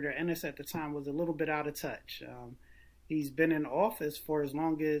Senator Ennis at the time was a little bit out of touch. he's been in office for as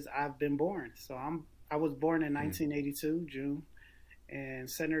long as I've been born. So I was born in 1982 June, and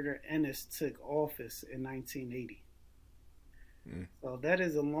Senator Ennis took office in 1980. Mm. So that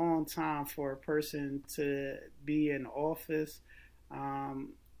is a long time for a person to be in office.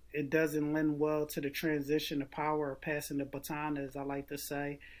 Um, it doesn't lend well to the transition of power or passing the baton, as I like to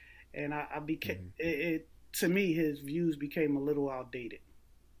say. And I became Mm. it to me, his views became a little outdated.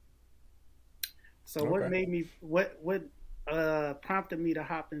 So what Okay. made me what prompted me to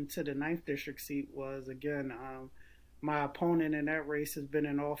hop into the ninth district seat was again my opponent in that race has been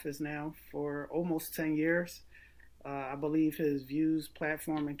in office now for almost 10 years. I believe his views,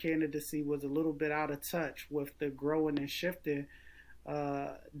 platform, and candidacy was a little bit out of touch with the growing and shifting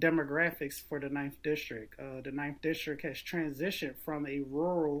demographics for the ninth district. The ninth district has transitioned from a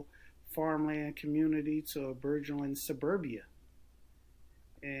rural farmland community to a burgeoning suburbia.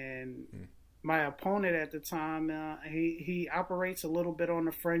 And Mm. my opponent at the time, he operates a little bit on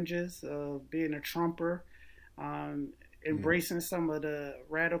the fringes of being a Trumper, um, Mm. embracing some of the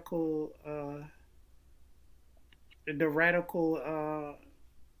radical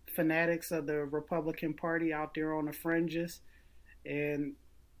fanatics of the Republican Party out there on the fringes, and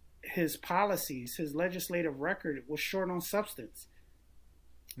his policies, his legislative record was short on substance.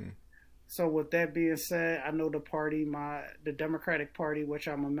 Mm. So with that being said, I know the Democratic Party, which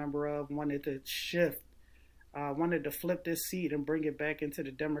I'm a member of, wanted to flip this seat and bring it back into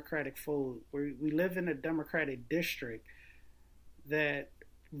the Democratic fold. We live in a Democratic district that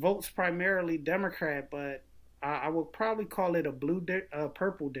votes primarily Democrat, but I would probably call it a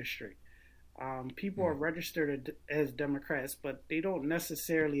purple district. People are Mm. registered as Democrats, but they don't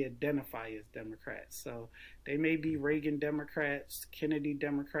necessarily identify as Democrats. So they may be Reagan Democrats, Kennedy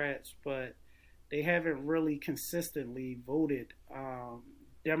Democrats, but they haven't really consistently voted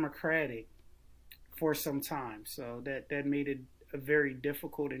Democratic for some time. So that made it a very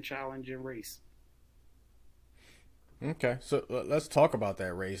difficult and challenging race. Okay, so let's talk about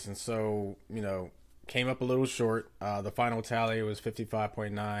that race. And so, came up a little short. The final tally was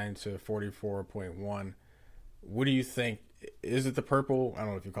 55.9 to 44.1. What do you think? Is it the purple? I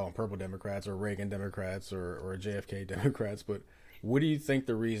don't know if you call them purple Democrats or Reagan Democrats or JFK Democrats, but what do you think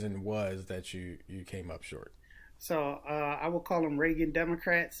the reason was that you came up short? So I would call them Reagan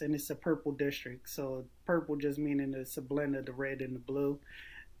Democrats, and it's a purple district. So purple just meaning it's a blend of the red and the blue,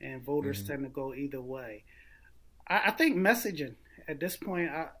 and voters Mm-hmm. tend to go either way. I think messaging at this point,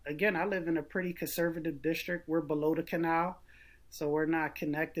 I live in a pretty conservative district. We're below the canal, so we're not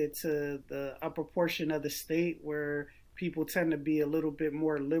connected to the upper portion of the state where people tend to be a little bit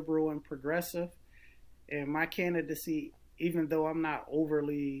more liberal and progressive. And my candidacy, even though I'm not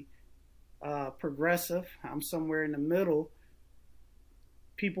overly progressive, I'm somewhere in the middle.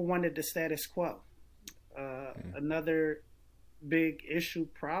 People wanted the status quo. Another big issue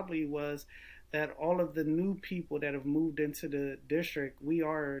probably was that all of the new people that have moved into the district, we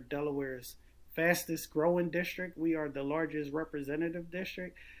are Delaware's fastest growing district. We are the largest representative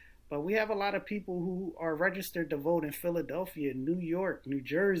district. But we have a lot of people who are registered to vote in Philadelphia, New York, New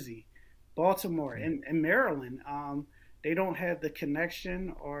Jersey, Baltimore, and Maryland. They don't have the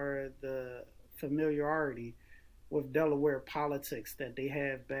connection or the familiarity with Delaware politics that they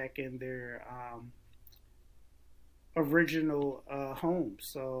have back in their original homes.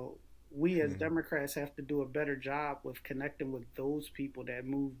 So we as Mm-hmm. Democrats have to do a better job with connecting with those people that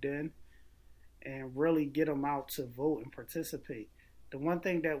moved in and really get them out to vote and participate. The one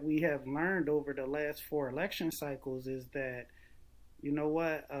thing that we have learned over the last four election cycles is that, you know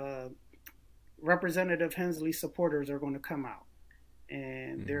what, Representative Hensley supporters are going to come out.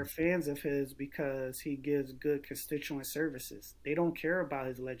 And they're Mm-hmm. fans of his because he gives good constituent services. They don't care about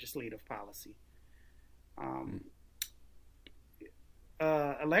his legislative policy. Um,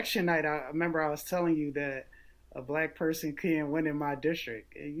 Election night, I remember I was telling you that a black person can win in my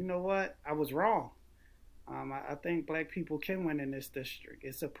district. And you know what? I was wrong. I think black people can win in this district.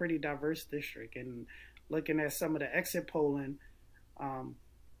 It's a pretty diverse district. And looking at some of the exit polling, um,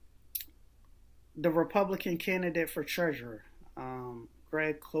 the Republican candidate for treasurer,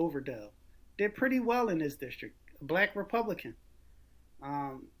 Greg Cloverdale, did pretty well in this district. A black Republican.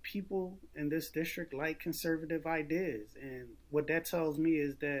 People in this district like conservative ideas. And what that tells me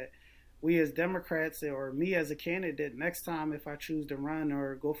is that we as Democrats, or me as a candidate, next time if I choose to run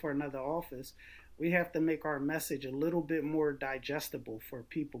or go for another office, we have to make our message a little bit more digestible for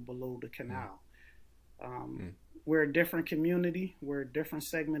people below the canal. Um, Mm-hmm. we're a different community, we're a different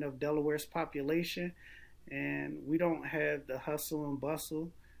segment of Delaware's population, and we don't have the hustle and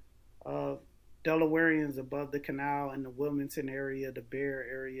bustle of Delawareans above the canal in the Wilmington area, the Bear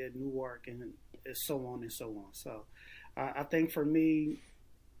area, Newark, and so on and so on. So I think for me,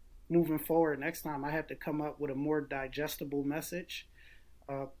 moving forward, next time I have to come up with a more digestible message,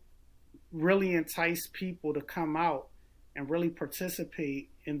 uh, really entice people to come out and really participate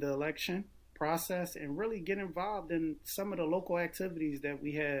in the election process and really get involved in some of the local activities that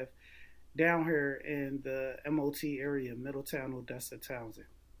we have down here in the MOT area, Middletown, Odessa, Townsend.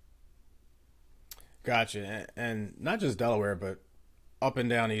 Gotcha. And not just Delaware, but up and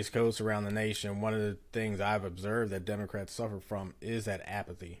down the East Coast around the nation, one of the things I've observed that Democrats suffer from is that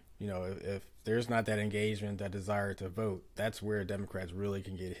apathy. If there's not that engagement, that desire to vote, that's where Democrats really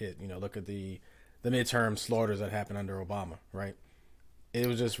can get hit. Look at the midterm slaughters that happened under Obama, right? It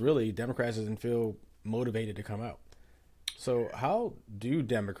was just really Democrats didn't feel motivated to come out. So how do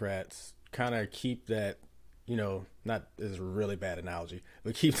Democrats kind of keep that, not this is a really bad analogy,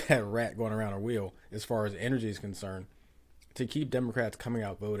 but keep that rat going around a wheel as far as energy is concerned to keep Democrats coming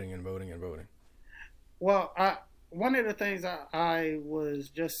out voting and voting and voting? Well, one of the things I was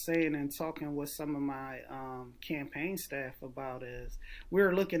just saying and talking with some of my campaign staff about is we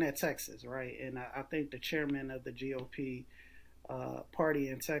were looking at Texas, right? And I think the chairman of the GOP party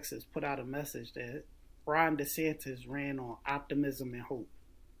in Texas put out a message that Ron DeSantis ran on optimism and hope.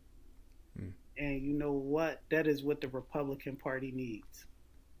 Mm. And you know what? That is what the Republican Party needs.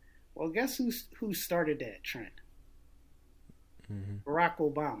 Well, guess who started that trend? Mm-hmm. Barack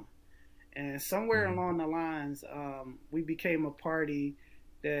Obama. And somewhere Mm-hmm. along the lines, we became a party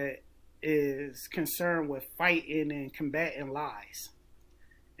that is concerned with fighting and combating lies.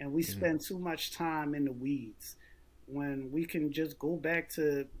 And we Mm-hmm. spend too much time in the weeds when we can just go back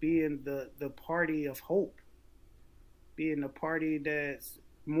to being the party of hope, being the party that's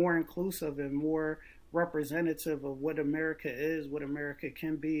more inclusive and more representative of what America is, what America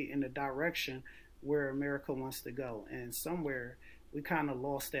can be, in the direction where America wants to go. And somewhere we kind of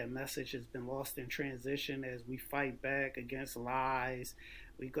lost that message. It's been lost in transition as we fight back against lies.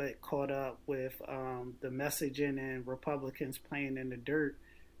 We get caught up with the messaging and Republicans playing in the dirt.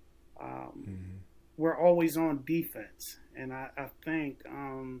 Um, Mm-hmm. we're always on defense. And I think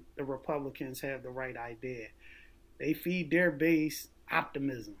the Republicans have the right idea. They feed their base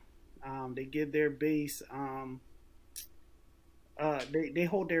optimism. They give their base, they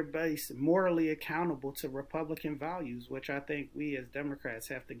hold their base morally accountable to Republican values, which I think we as Democrats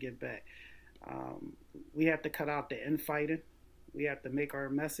have to give back. Um, we have to cut out the infighting. We have to make our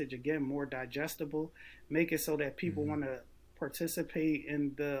message again more digestible, make it so that people Mm-hmm. want to participate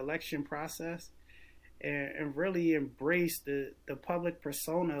in the election process and really embrace the public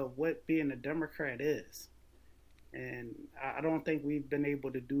persona of what being a Democrat is. And I don't think we've been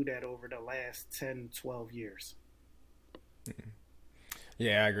able to do that over the last 10, 12 years.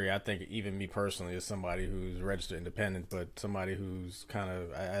 Yeah, I agree. I think even me personally, as somebody who's registered independent, but somebody who's kind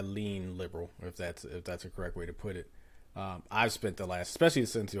of I lean liberal, if that's a correct way to put it. I've spent the last, especially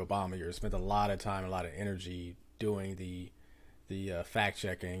since the Obama years, spent a lot of time, a lot of energy doing the fact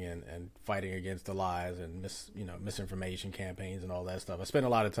checking and fighting against the lies and misinformation campaigns and all that stuff. I spent a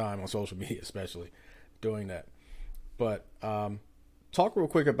lot of time on social media, especially doing that. But talk real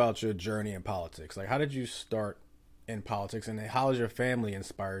quick about your journey in politics. Like, how did you start in politics, and how has your family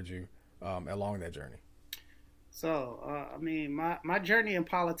inspired you along that journey? So, I mean, my journey in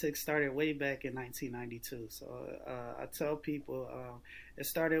politics started way back in 1992. So, I tell people it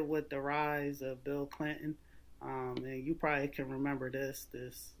started with the rise of Bill Clinton. And you probably can remember this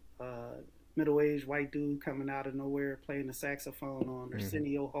middle-aged white dude coming out of nowhere playing the saxophone on Mm-hmm.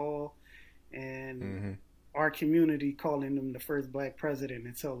 Arsenio Hall, and Mm-hmm. our community calling him the first black president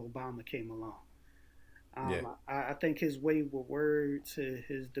until Obama came along. Yeah. I think his way with words,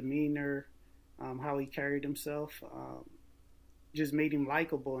 his demeanor, how he carried himself, just made him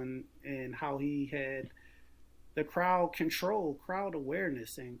likable, and how he had the crowd control, crowd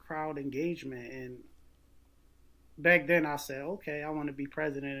awareness, and crowd engagement. And back then, I said, okay, I want to be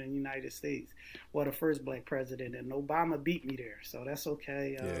president of the United States. Well, the first black president, and Obama beat me there, so that's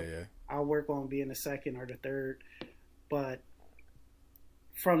okay. Yeah. Yeah. I'll work on being the second or the third. But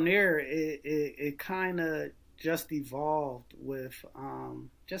from there, it kind of just evolved with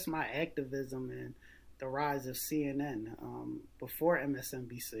just my activism and the rise of CNN before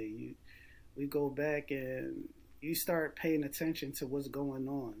MSNBC. We go back and you start paying attention to what's going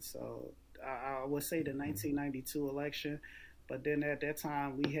on. So I would say the Mm-hmm. 1992 election, but then at that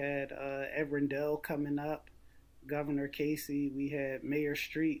time we had Everendale coming up, Governor Casey, we had Mayor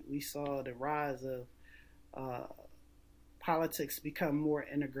Street. We saw the rise of uh, politics become more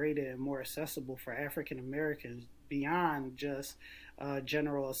integrated and more accessible for African Americans beyond just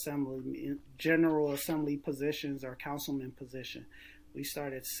general assembly positions or councilman position. we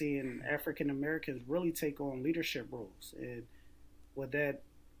started seeing African Americans really take on leadership roles, and with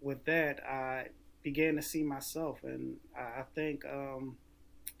that, I began to see myself, and I think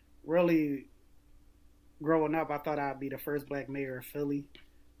really growing up, I thought I'd be the first black mayor of Philly,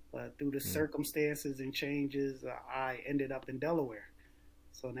 but through the circumstances and changes, I ended up in Delaware.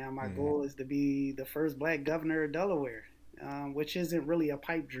 So now my Mm-hmm. goal is to be the first black governor of Delaware, which isn't really a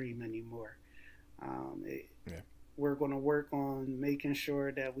pipe dream anymore. Um, it, Yeah. we're going to work on making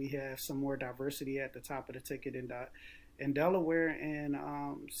sure that we have some more diversity at the top of the ticket in Delaware, and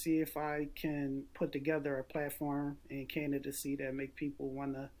see if I can put together a platform and candidacy that make people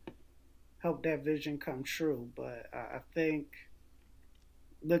want to help that vision come true. But I think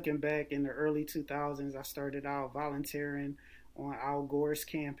looking back in the early 2000s, I started out volunteering on Al Gore's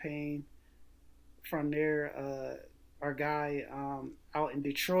campaign. From there, our guy out in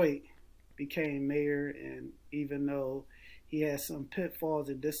Detroit became mayor, and even though he had some pitfalls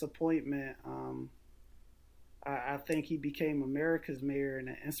and disappointment, I think he became America's mayor and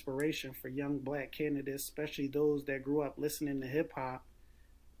an inspiration for young black candidates, especially those that grew up listening to hip hop.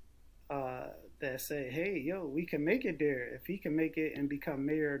 That say, "Hey, yo, we can make it there. If he can make it and become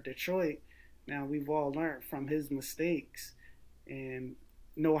mayor of Detroit, now we've all learned from his mistakes and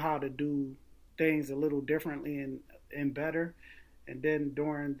know how to do things a little differently and better." And then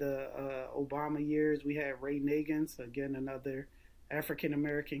during the Obama years, we had Ray Nagins, again another African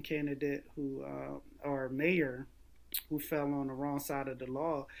American candidate who, or mayor, who fell on the wrong side of the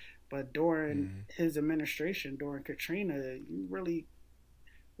law. But during Mm-hmm. his administration, during Katrina, you really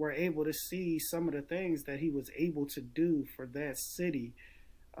were able to see some of the things that he was able to do for that city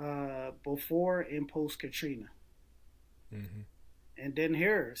before and post Katrina. Mm-hmm. And then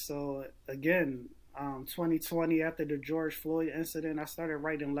here, so again, 2020 after the George Floyd incident, I started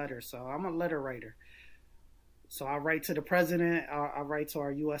writing letters. So I'm a letter writer. So I write to the president, I write to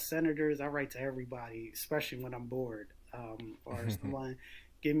our U.S. senators, I write to everybody, especially when I'm bored, or someone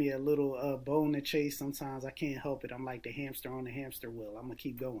give me a little bone to chase. Sometimes I can't help it. I'm like the hamster on the hamster wheel. I'm gonna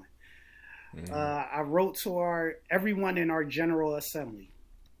keep going. Mm-hmm. I wrote to our everyone in our General Assembly.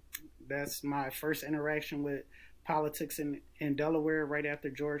 That's my first interaction with politics in Delaware right after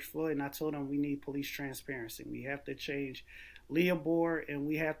George Floyd. And I told them we need police transparency. We have to change Leopold, and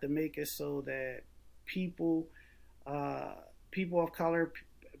we have to make it so that people, uh, people of color,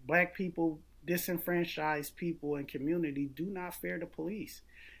 black people, disenfranchised people and community do not fear the police.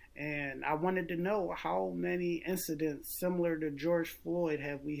 And I wanted to know how many incidents similar to George Floyd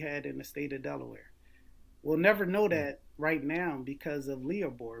have we had in the state of Delaware. We'll never know that right now because of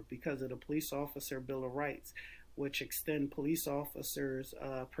Leopold, because of the Police Officer Bill of Rights, which extend police officers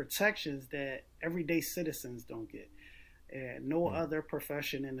protections that everyday citizens don't get. And no Mm-hmm. other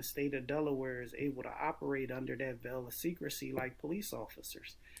profession in the state of Delaware is able to operate under that veil of secrecy like police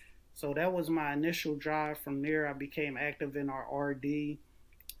officers. So that was my initial drive. From there, I became active in our RD.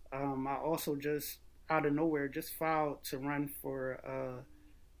 I also just out of nowhere just filed to run for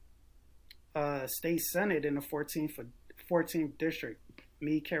state senate in the 14th district.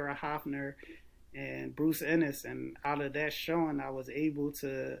 Me, Kara Hoffner, and Bruce Ennis, and out of that showing, I was able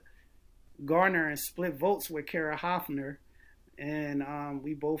to garner and split votes with Kara Hoffner, and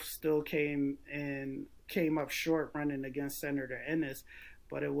we both still came up short running against Senator Ennis.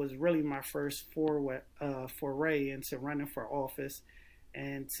 But it was really my first foray into running for office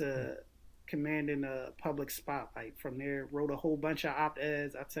and to commanding a public spotlight. From there, wrote a whole bunch of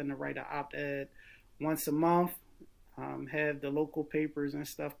op-eds. I tend to write an op-ed once a month, have the local papers and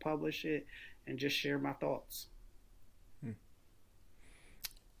stuff publish it, and just share my thoughts.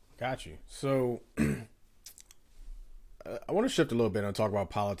 Got you. So I want to shift a little bit and talk about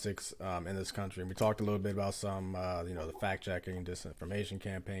politics in this country. And we talked a little bit about some, the fact checking, disinformation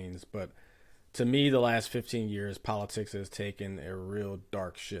campaigns. But to me, the last 15 years, politics has taken a real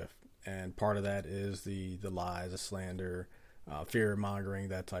dark shift. And part of that is the lies, the slander, fear mongering,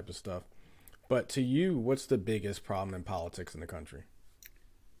 that type of stuff. But to you, what's the biggest problem in politics in the country?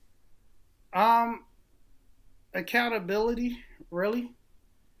 Um, Accountability, really.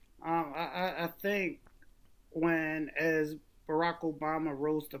 I think when as Barack Obama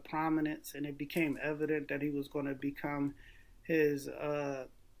rose to prominence and it became evident that he was going to his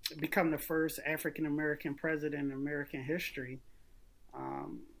become the first African American president in American history,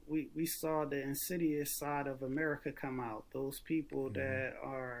 we saw the insidious side of America come out. Those people Mm-hmm. that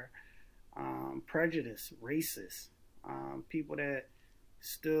are prejudiced, racist, people that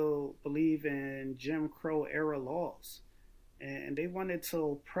still believe in Jim Crow era laws, and they wanted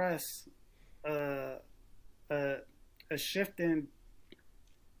to oppress uh, a, a shifting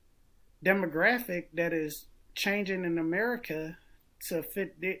demographic that is changing in America to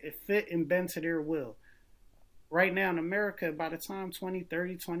fit and bend to their will. Right now in America, by the time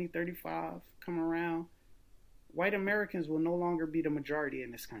 2030, 2035 come around, white Americans will no longer be the majority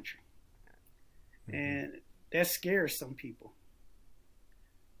in this country. Mm-hmm. And that scares some people.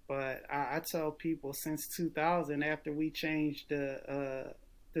 But I tell people since 2000, after we changed the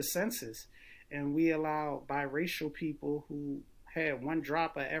census and we allowed biracial people who had one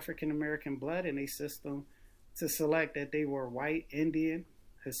drop of African American blood in their system to select that they were white, Indian,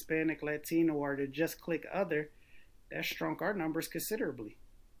 Hispanic, Latino, or to just click other, that shrunk our numbers considerably.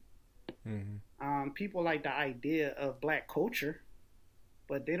 Mm-hmm. People like the idea of black culture,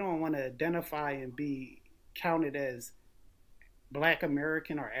 but they don't want to identify and be counted as Black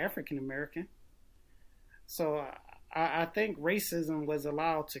American or African American. So I think racism was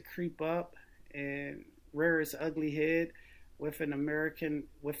allowed to creep up and rear its ugly head within the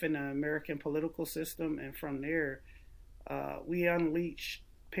American political system, and from there, we unleashed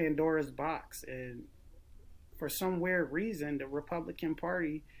Pandora's box. And for some weird reason, the Republican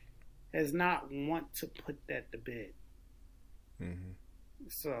Party has not want to put that to bed. Mm-hmm.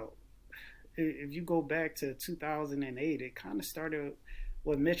 So if you go back to 2008, it kind of started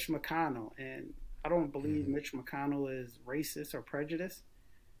with Mitch McConnell. And I don't believe mm-hmm. Mitch McConnell is racist or prejudiced,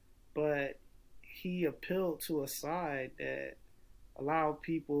 but he appealed to a side that allowed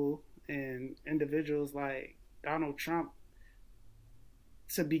people and individuals like Donald Trump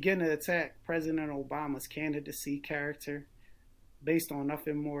to begin to attack President Obama's candidacy character based on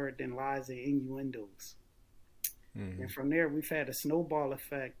nothing more than lies and innuendos. Mm-hmm. And from there, we've had a snowball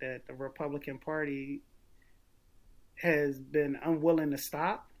effect that the Republican Party has been unwilling to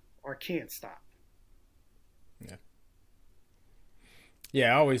stop or can't stop. Yeah.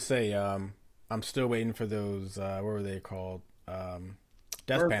 Yeah, I always say I'm still waiting for those, what were they called?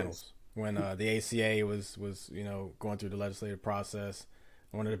 Death panels. When the ACA was going through the legislative process.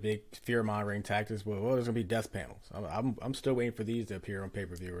 One of the big fear-mongering tactics was, well, there's going to be death panels. I'm still waiting for these to appear on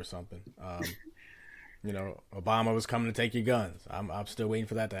pay-per-view or something. Obama was coming to take your guns. I'm still waiting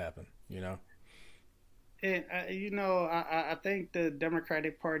for that to happen, And, I think the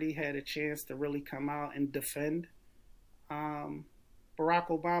Democratic Party had a chance to really come out and defend Barack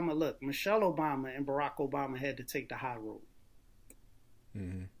Obama. Look, Michelle Obama and Barack Obama had to take the high road.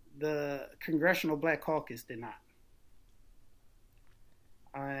 Mm-hmm. The Congressional Black Caucus did not.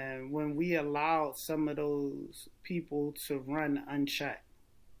 And when we allowed some of those people to run unchecked,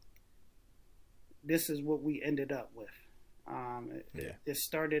 this is what we ended up with. It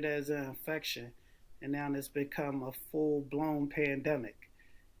started as an infection, and now it's become a full-blown pandemic.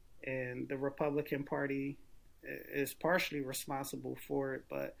 And the Republican Party is partially responsible for it,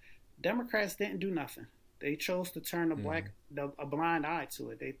 but Democrats didn't do nothing. They chose to turn a blind eye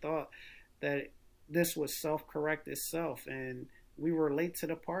to it. They thought that this would self-correct itself, and we were late to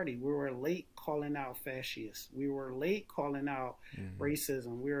the party. We were late calling out fascists. We were late calling out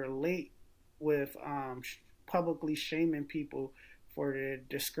racism. We were late with publicly shaming people for their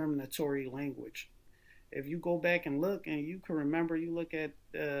discriminatory language. If you go back and look, and you can remember, you look at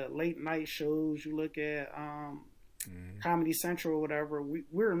late night shows, you look at Comedy Central or whatever, we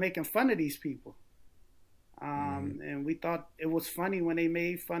were making fun of these people. And we thought it was funny when they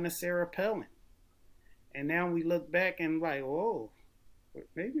made fun of Sarah Palin. And now we look back and like, oh,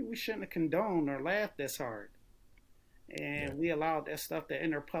 maybe we shouldn't have condoned or laughed this hard. And we allowed that stuff to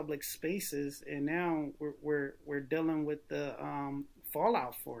enter public spaces, and now we're dealing with the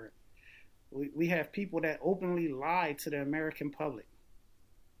fallout for it. We have people that openly lie to the American public.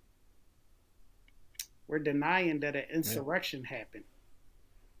 We're denying that an insurrection happened.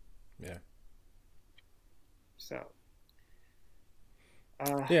 Yeah. So.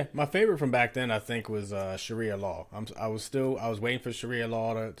 My favorite from back then, I think, was Sharia law. I was waiting for Sharia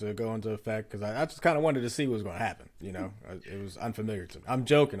law to go into effect because I just kind of wanted to see what was going to happen. It was unfamiliar to me. I'm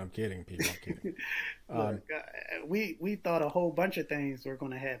joking. I'm kidding, people. I'm kidding. Look, we thought a whole bunch of things were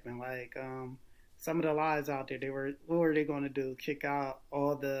going to happen. Like some of the lies out there, what were they going to do? Kick out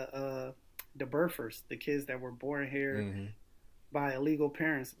all the birthers, the kids that were born here by illegal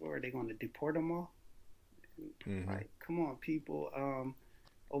parents. What were they going to deport them all? Like, come on, people.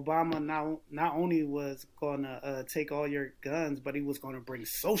 Obama not only was going to take all your guns, but he was going to bring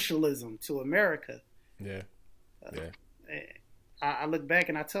socialism to America. Yeah. I look back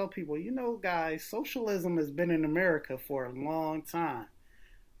and I tell people, guys, socialism has been in America for a long time.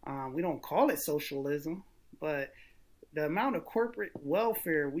 We don't call it socialism, but the amount of corporate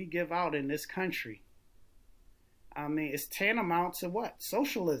welfare we give out in this country, it's tantamount to what?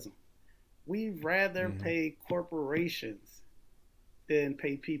 Socialism. We'd rather pay corporations than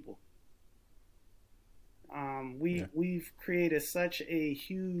pay people. Yeah. We've created such a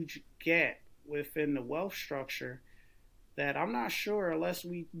huge gap within the wealth structure that I'm not sure, unless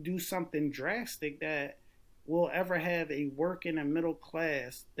we do something drastic, that we'll ever have a working and middle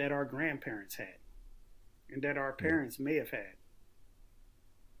class that our grandparents had and that our Yeah. parents may have had.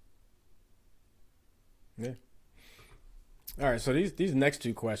 Yeah. All right. So these next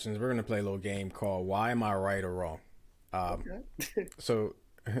two questions, we're gonna play a little game called "Why Am I Right or Wrong." Um, Okay. so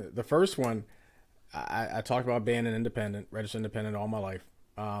the first one, I talked about being an independent, registered independent all my life.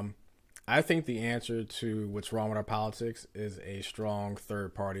 Um, I think the answer to what's wrong with our politics is a strong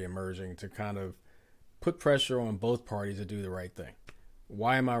third party emerging to kind of put pressure on both parties to do the right thing.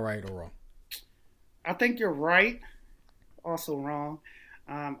 Why am I right or wrong? I think you're right, also wrong.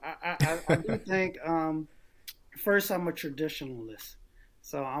 I do think, first, I'm a traditionalist.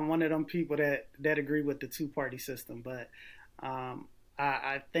 So I'm one of them people that agree with the two party system. But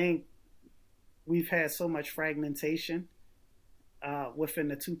I think we've had so much fragmentation within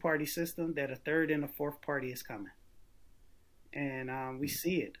the two party system that a third and a fourth party is coming. And we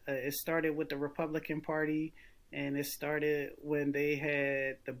see it. It started with the Republican Party, and it started when they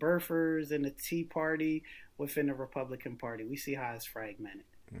had the birthers and the Tea Party within the Republican Party. We see how it's fragmented.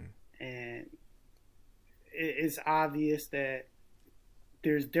 Mm. And it's obvious that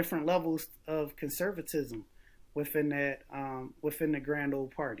there's different levels of conservatism within that within the grand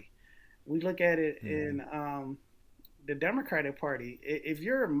old party. We look at it Mm-hmm. in the Democratic Party. If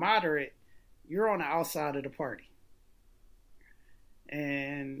you're moderate, you're on the outside of the party,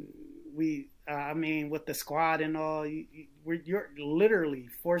 and I mean, with the squad and all, you're literally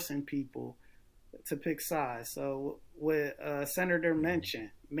forcing people to pick sides. So with Senator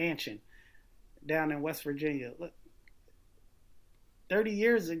Manchin down in West Virginia, look, 30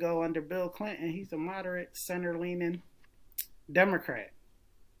 years ago under Bill Clinton, he's a moderate, center-leaning Democrat.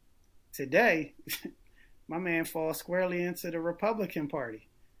 Today, my man falls squarely into the Republican Party,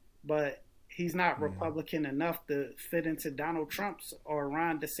 but he's not Mm-hmm. Republican enough to fit into Donald Trump's or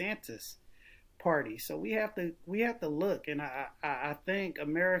Ron DeSantis party. So we have to look, and I think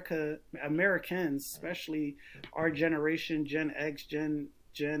Americans, especially our generation, Gen X, Gen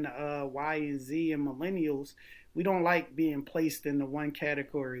Y and Z, and millennials, we don't like being placed into one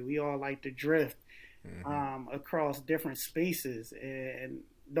category. We all like to drift Mm-hmm. across different spaces and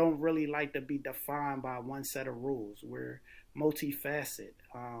don't really like to be defined by one set of rules. We're multifaceted,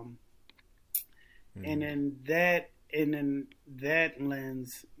 and Mm-hmm. in that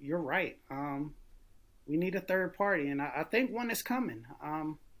lens, you're right. We need a third party, and I think one is coming.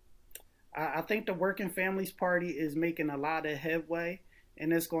 I think the Working Families Party is making a lot of headway,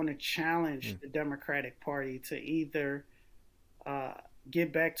 and it's going to challenge the Democratic Party to either uh,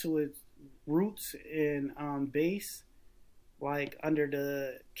 get back to its roots in base, like under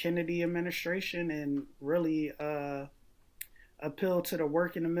the Kennedy administration, and really appeal to the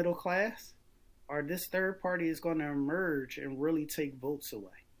working and middle class, or this third party is going to emerge and really take votes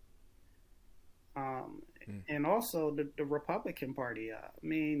away. Um, Mm-hmm. and also the Republican Party. I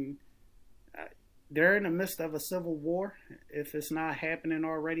mean, uh, they're in the midst of a civil war. If it's not happening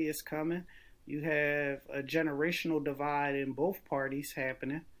already, it's coming. You have a generational divide in both parties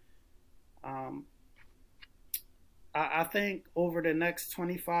happening. Um, I think over the next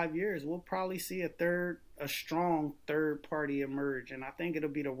 25 years, we'll probably see a strong third party emerge, and I think it'll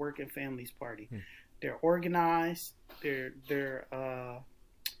be the Working Families Party. They're organized. They're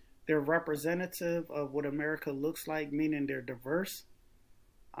representative of what America looks like, meaning they're diverse.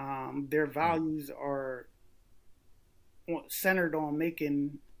 Their values are centered on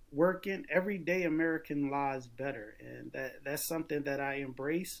making working everyday American lives better, and that's something that I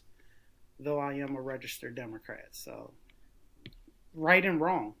embrace, though I am a registered Democrat. So, right and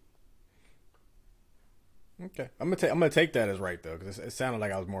wrong. Okay, I'm gonna take that as right though, because it sounded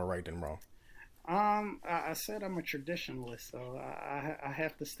like I was more right than wrong. I said I'm a traditionalist, so I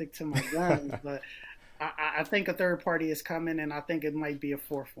have to stick to my guns. But I think a third party is coming, and I think it might be a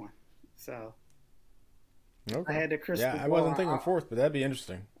fourth one. So I Okay. had the crystal Yeah, I ball. wasn't thinking fourth, but that'd be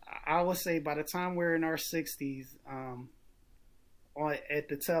interesting. I would say by the time we're in our 60s, at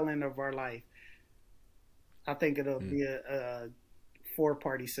the tail end of our life, I think it'll Mm. be a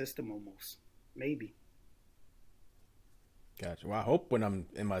four-party system almost, maybe. Gotcha. Well, I hope when I'm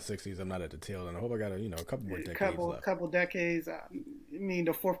in my 60s, I'm not at the tail end. I hope I got a couple more A decades couple left. couple decades. I mean,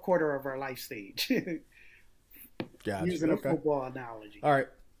 the fourth quarter of our life stage, Gotcha. using a Okay. football analogy. All right.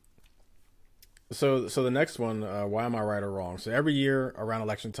 So the next one, why am I right or wrong? So every year around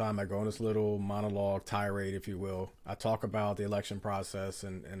election time, I go on this little monologue tirade, if you will. I talk about the election process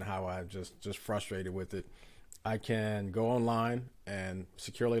and how I just frustrated with it. I can go online and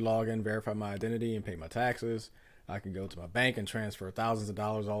securely log in, verify my identity, and pay my taxes. I can go to my bank and transfer thousands of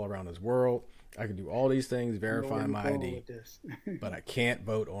dollars all around this world. I can do all these things, I know where verifying you're my going ID, with this. but I can't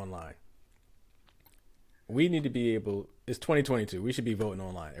vote online. We need to be able. It's 2022. We should be voting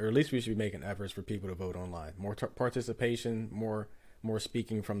online, or at least we should be making efforts for people to vote online. More participation, more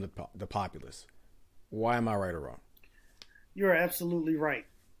speaking from the populace. Why am I right or wrong? You're absolutely right.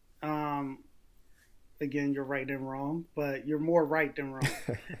 Um, Again, you're right and wrong, but you're more right than wrong.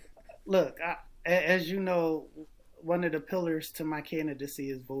 Look, as you know, one of the pillars to my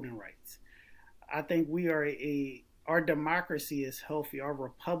candidacy is voting rights. I think we are our democracy is healthy, our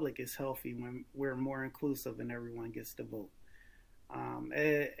republic is healthy when we're more inclusive and everyone gets to vote. Um,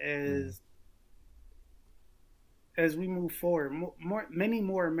 Mm-hmm. as as we move forward, many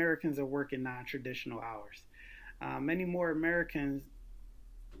more Americans are working non-traditional hours. Many more Americans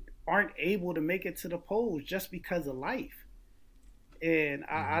aren't able to make it to the polls just because of life. And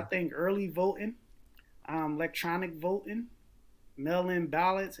I Mm-hmm. think early voting, electronic voting, mail-in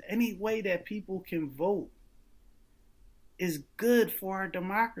ballots, any way that people can vote is good for our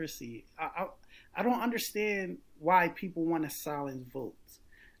democracy. I don't understand why people want to silence votes.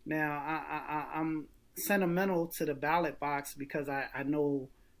 Now, I'm sentimental to the ballot box because I know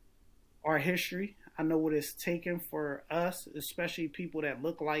our history. I know what it's taken for us, especially people that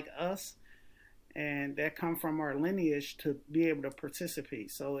look like us and that come from our lineage to be able to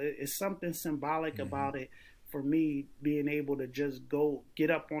participate. So it's something symbolic Mm-hmm. about it for me being able to just go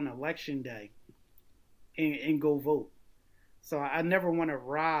get up on election day and go vote. So I never want to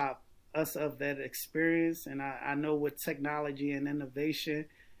rob us of that experience. And I know with technology and innovation,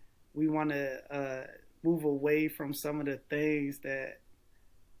 we want to move away from some of the things that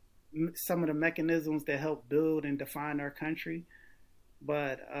some of the mechanisms that help build and define our country.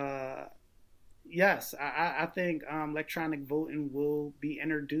 But yes, I think electronic voting will be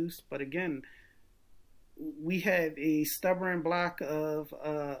introduced. But again, we have a stubborn block of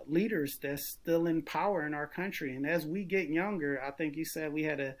leaders that's still in power in our country. And as we get younger, I think you said we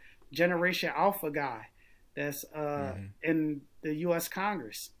had a Generation Alpha guy that's Mm-hmm. in the U.S.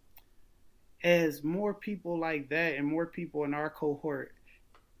 Congress. As more people like that and more people in our cohort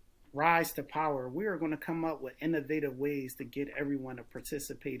rise to power, we are going to come up with innovative ways to get everyone to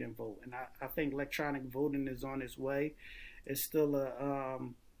participate and vote. And I think electronic voting is on its way. It's still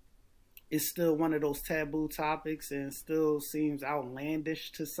it's still one of those taboo topics and still seems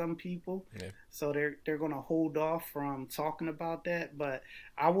outlandish to some people. Yeah. So they're going to hold off from talking about that. But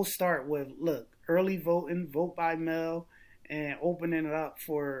I will start with look, early voting, vote by mail, and opening it up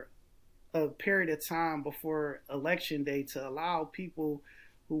for a period of time before election day to allow people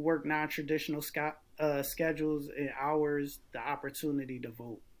who work non-traditional schedules and hours the opportunity to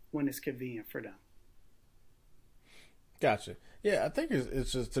vote when it's convenient for them. Gotcha. Yeah, I think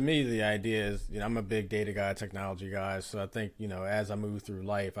it's just to me the idea is I'm a big data guy, technology guy, so I think as I move through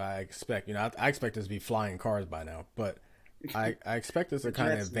life, I expect I expect this to be flying cars by now, but I expect this The to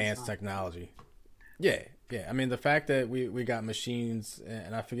kind of Jetsons, advance huh? technology. Yeah, yeah. I mean the fact that we got machines,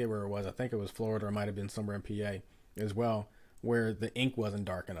 and I forget where it was. I think it was Florida or it might have been somewhere in PA as well, where the ink wasn't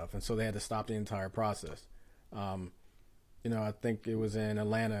dark enough, and so they had to stop the entire process. Um, I think it was in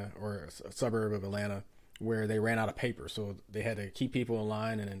Atlanta or a suburb of Atlanta where they ran out of paper, so they had to keep people in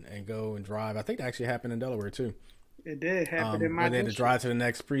line and go and drive. I think that actually happened in Delaware too, It did happen in my where they had to district. drive to the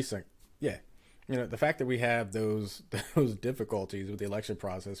next precinct. Yeah, the fact that we have those those difficulties with the election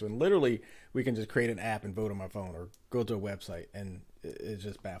process, when literally we can just create an app and vote on my phone or go to a website, and it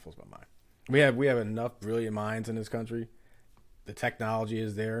just baffles my mind. We have enough brilliant minds in this country. The technology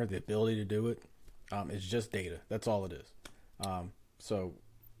is there, the ability to do it. It's just data. That's all it is. So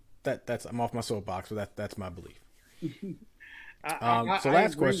that's I'm off my soapbox, but that's my belief. So I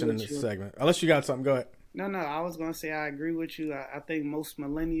last agree question in with this you. segment, unless you got something, go ahead. No, no, I was going to say I agree with you. I think most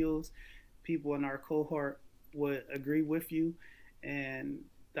millennials, people in our cohort, would agree with you. And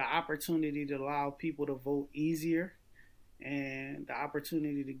the opportunity to allow people to vote easier and the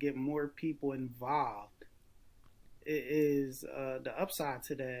opportunity to get more people involved is the upside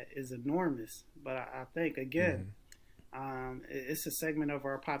to that is enormous. But I think again, Mm-hmm. it's a segment of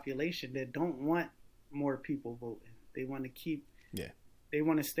our population that don't want more people voting. They want to keep Yeah, they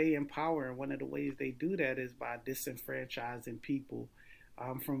want to stay in power, and one of the ways they do that is by disenfranchising people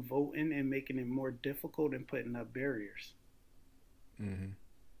from voting and making it more difficult and putting up barriers. mm-hmm.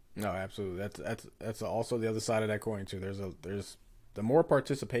 No, absolutely. That's also the other side of that coin too. There's the more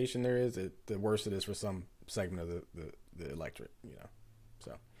participation there is, the worse it is for some segment of the electorate.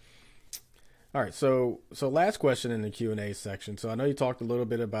 So All right, so last question in the Q&A section. So I know you talked a little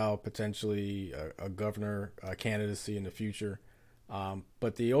bit about potentially a governor candidacy in the future,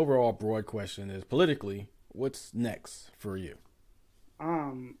 but the overall broad question is politically, what's next for you?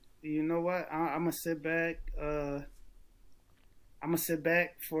 You know what? I'm gonna sit back. I'm gonna sit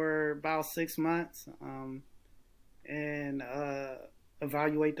back for about 6 months, and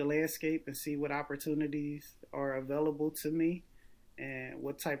evaluate the landscape and see what opportunities are available to me, and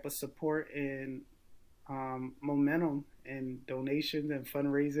what type of support and momentum and donations and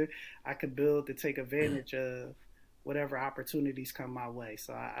fundraising I could build to take advantage of whatever opportunities come my way.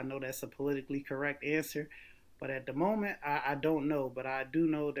 So I know that's a politically correct answer, but at the moment, I don't know. But I do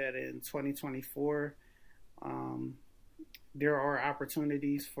know that in 2024, um, there are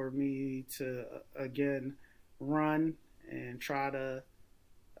opportunities for me to again run and try to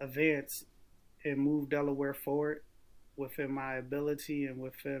advance and move Delaware forward within my ability and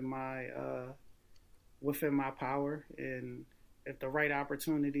within my power. And if the right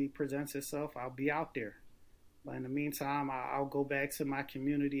opportunity presents itself, I'll be out there. But in the meantime, I'll go back to my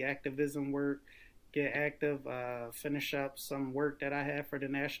community activism work, get active, finish up some work that I have for the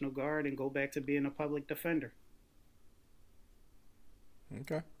National Guard, and go back to being a public defender.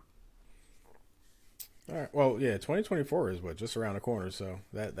 Okay. All right. Well, yeah, 2024 is what just around the corner, so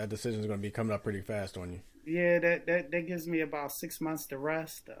that decision is going to be coming up pretty fast on you. Yeah, that gives me about 6 months to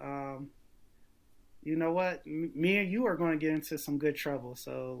rest. You know what? Me and you are going to get into some good trouble.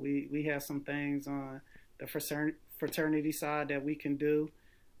 So we have some things on the fraternity side that we can do.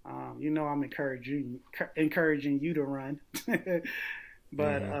 I'm encouraging you to run,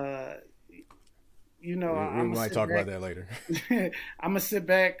 but Hmm. We I'm gonna might sit talk about back. that later. I'm gonna sit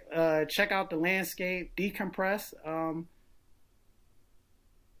back, check out the landscape, decompress.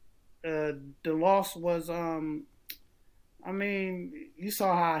 The loss was, I mean, you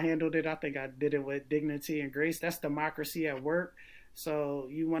saw how I handled it. I think I did it with dignity and grace. That's democracy at work. So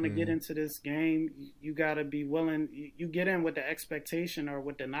you want to get Hmm. into this game, you got to be willing. You get in with the expectation or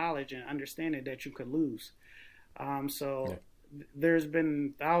with the knowledge and understanding that you could lose. Yeah. So there's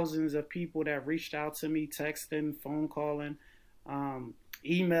been thousands of people that reached out to me, texting, phone calling, um,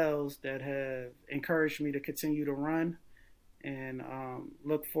 emails that have encouraged me to continue to run, and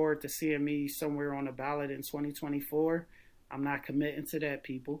look forward to seeing me somewhere on the ballot in 2024. I'm not committing to that,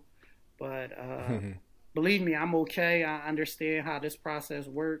 people, but believe me, I'm okay. I understand how this process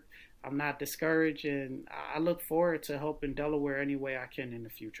works. I'm not discouraged, and I look forward to helping Delaware any way I can in the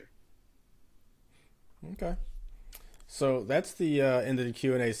future. Okay. So that's the end of the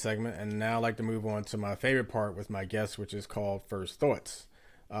Q&A segment, and now I'd like to move on to my favorite part with my guests, which is called First Thoughts.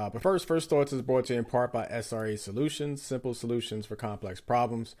 But first Thoughts is brought to you in part by SRE Solutions, simple solutions for complex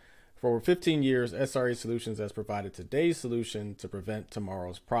problems. For over 15 years, SRE Solutions has provided today's solution to prevent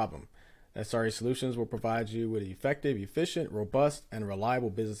tomorrow's problem. SRE Solutions will provide you with effective, efficient, robust, and reliable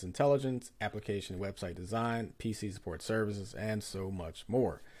business intelligence, application website design, PC support services, and so much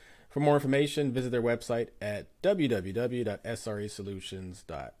more. For more information, visit their website at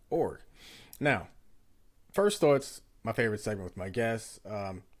www.sresolutions.org. Now, First Thoughts, my favorite segment with my guests.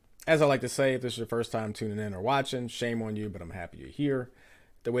 As I like to say, if this is your first time tuning in or watching, shame on you, but I'm happy you're here.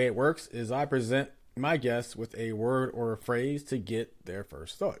 The way it works is I present my guests with a word or a phrase to get their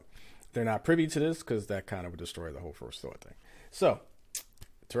first thought. They're not privy to this because that kind of would destroy the whole first thought thing. So,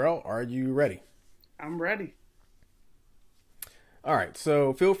 Terrell, are you ready? I'm ready. All right,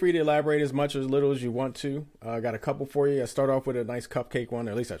 so feel free to elaborate as much or as little as you want to. I got a couple for you. I start off with a nice cupcake one,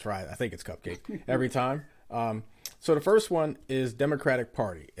 or at least I try. I think it's cupcake every time. So the first one is Democratic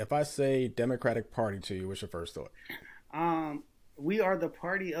Party. If I say Democratic Party to you, what's your first thought? We are the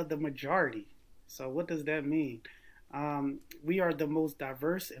party of the majority. So what does that mean? We are the most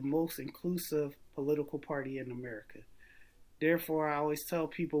diverse and most inclusive political party in America. Therefore, I always tell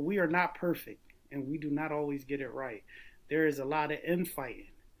people we are not perfect and we do not always get it right. There is a lot of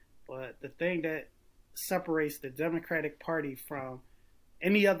infighting, but the thing that separates the Democratic Party from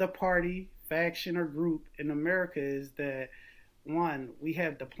any other party, faction, or group in America is that one, we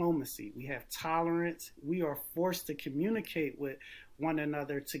have diplomacy, we have tolerance, we are forced to communicate with one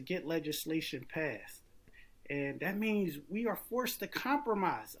another to get legislation passed. And that means we are forced to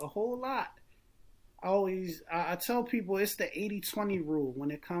compromise a whole lot. I tell people it's the 80-20 rule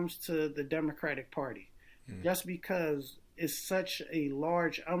when it comes to the Democratic Party. Mm. Just because it's such a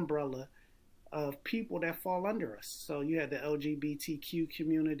large umbrella of people that fall under us. So you have the LGBTQ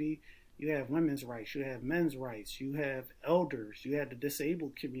community, you have women's rights, you have men's rights, you have elders, you have the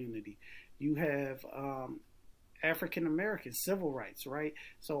disabled community, you have African American civil rights, right?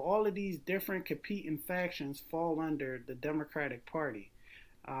 So all of these different competing factions fall under the Democratic Party.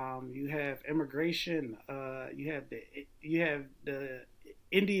 You have immigration. You have the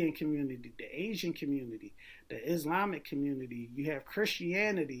Indian community, the Asian community, the Islamic community. You have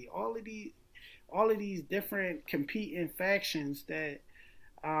Christianity. All of these different competing factions that,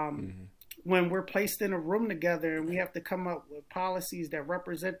 um, Mm-hmm. when we're placed in a room together and we have to come up with policies that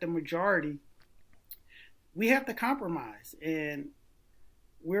represent the majority, we have to compromise. And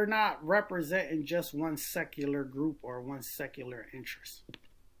we're not representing just one secular group or one secular interest.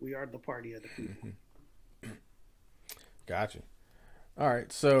 We are the party of the people. Mm-hmm. Gotcha. All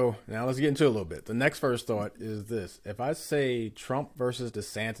right, so now let's get into it a little bit. The next first thought is this: if I say Trump versus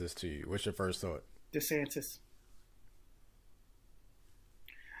DeSantis to you, what's your first thought? DeSantis.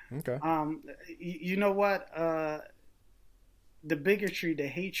 Okay. You know what? The bigotry, the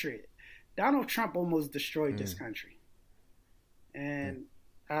hatred. Donald Trump almost destroyed this Mm. country. And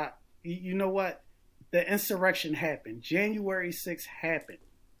you know what? The insurrection happened. January 6th happened.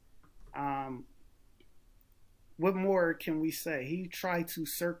 Um, what more can we say? He tried to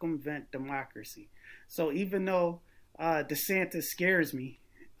circumvent democracy. So even though DeSantis scares me,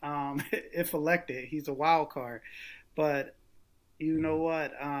 if elected, he's a wild card. But you know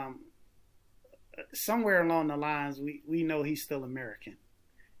what? Somewhere along the lines, we know he's still American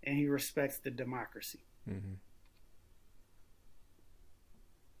and he respects the democracy. Mm-hmm.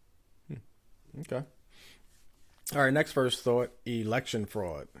 Okay. All right. Next first thought: election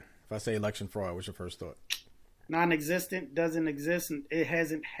fraud. If I say election fraud, what's your first thought? Non-existent, doesn't exist, and it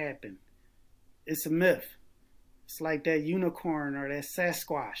hasn't happened. It's a myth. It's like that unicorn or that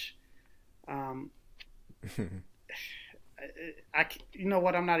Sasquatch. Um, you know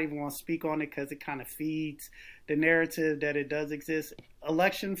what? I'm not even going to speak on it because it kind of feeds the narrative that it does exist.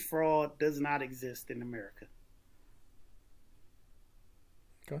 Election fraud does not exist in America.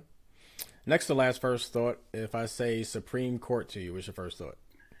 Okay. Next to last first thought: if I say Supreme Court to you, what's your first thought?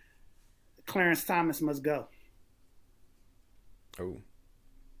 Clarence Thomas must go. Oh.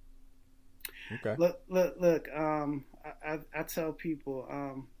 Okay. Look. I tell people,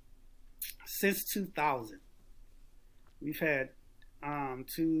 since 2000, we've had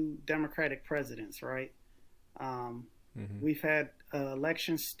two Democratic presidents, right? Mm-hmm. We've had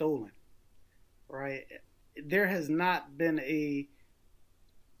elections stolen, right? There has not been a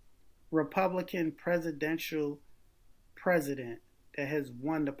Republican presidential president that has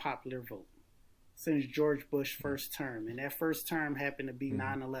won the popular vote since George Bush's first term. And that first term happened to be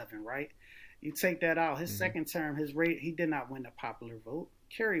Mm-hmm. 9/11, right? You take that out, his Mm-hmm. second term, his rate, he did not win the popular vote.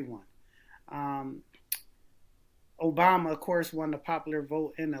 Kerry won. Um, Obama, of course, won the popular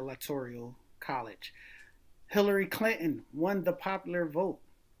vote in the Electoral College. Hillary Clinton won the popular vote.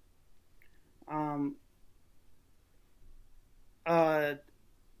 Um, uh,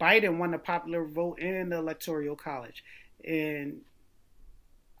 Biden won the popular vote in the Electoral College. And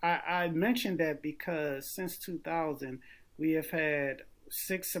I mentioned that because since 2000, we have had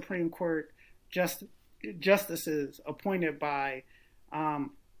six Supreme Court justices appointed by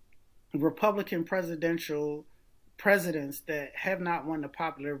um, Republican presidential presidents that have not won the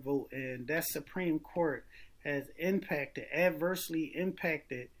popular vote, and that Supreme Court has adversely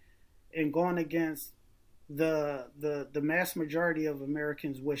impacted, and gone against the mass majority of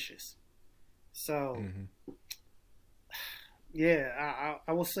Americans' wishes. So Mm-hmm. yeah,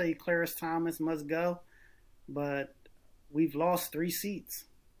 I will say Clarence Thomas must go, but we've lost three seats,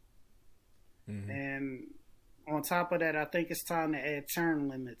 Mm-hmm. and on top of that, I think it's time to add term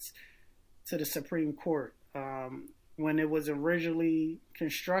limits to the Supreme Court. When it was originally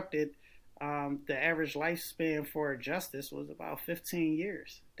constructed, the average lifespan for a justice was about 15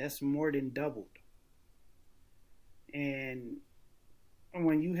 years. That's more than doubled. And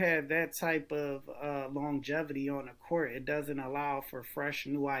when you have that type of longevity on a court, it doesn't allow for fresh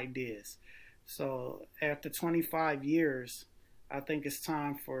new ideas. So after 25 years, I think it's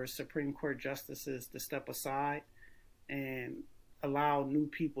time for Supreme Court justices to step aside and allow new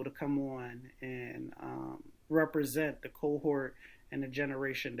people to come on and represent the cohort and the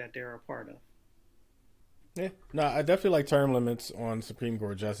generation that they're a part of. Yeah, no, I definitely like term limits on Supreme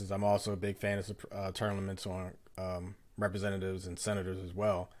Court justice. I'm also a big fan of term limits on representatives and senators as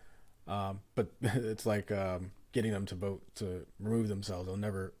well. But it's like getting them to vote to remove themselves. They'll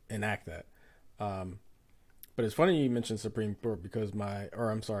never enact that. Um, but it's funny you mentioned Supreme Court because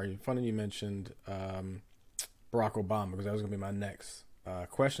funny you mentioned Barack Obama because that was going to be my next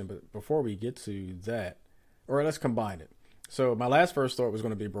question. But before we get to that, or let's combine it. So my last first thought was going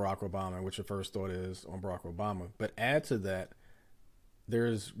to be Barack Obama, which your first thought is on Barack Obama. But add to that,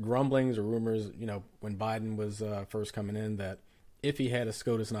 there's grumblings or rumors, when Biden was first coming in that if he had a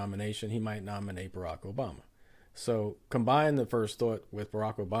SCOTUS nomination, he might nominate Barack Obama. So combine the first thought with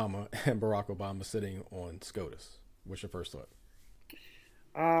Barack Obama and Barack Obama sitting on SCOTUS. What's your first thought?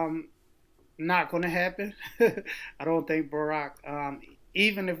 Um, Not going to happen. I don't think Barack,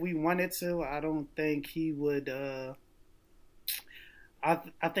 even if we wanted to, I don't think he would.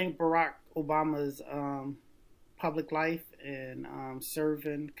 I think Barack Obama's public life and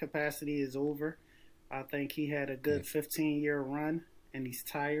serving capacity is over. I think he had a good 15-year run and he's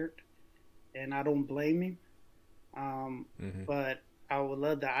tired, and I don't blame him. Mm-hmm. But I would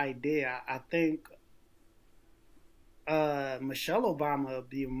love the idea. I think Michelle Obama would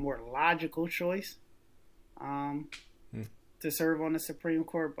be a more logical choice um, to serve on the Supreme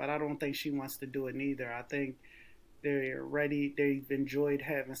Court, but I don't think she wants to do it neither. I think they're ready. They've enjoyed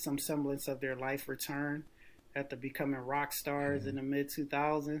having some semblance of their life return after becoming rock stars Mm-hmm. in the mid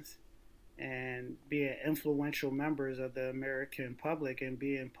 2000s and being influential members of the American public and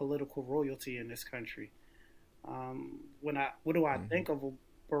being political royalty in this country. What do I Mm-hmm. think of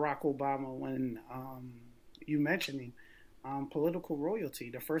Barack Obama when you mentioned him? Political royalty,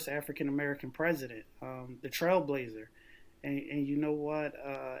 the first African American president, the trailblazer, and you know what?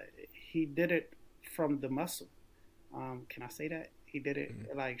 He did it from the muscle. Can I say that? He did it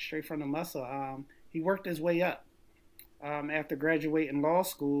Mm-hmm. like straight from the muscle. He worked his way up. After graduating law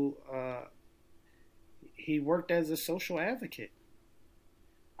school, he worked as a social advocate.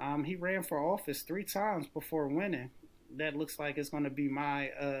 He ran for office 3 times before winning. That looks like it's going to be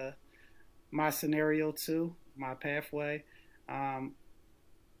my scenario too, my pathway. Um,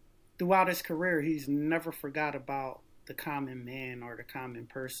 Throughout his career, he's never forgot about the common man or the common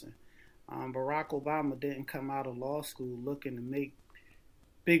person. Barack Obama didn't come out of law school looking to make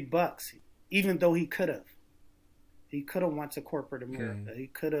big bucks, even though he could have. He could have went to corporate Mm-hmm. America. He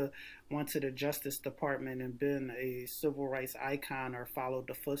could have went to the Justice Department and been a civil rights icon or followed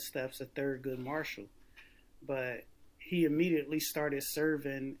the footsteps of Thurgood Marshall. But he immediately started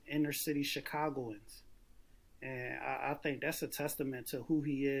serving inner city Chicagoans. And I think that's a testament to who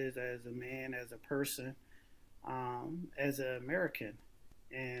he is as a man, as a person, as an American.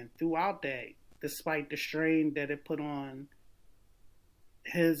 And throughout that, despite the strain that it put on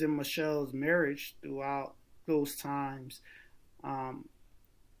his and Michelle's marriage throughout those times, um,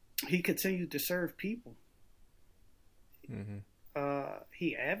 he continued to serve people. Mm-hmm.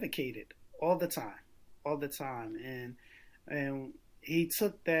 He advocated all the time, all the time, and he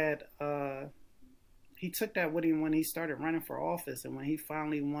took that with him when he started running for office, and when he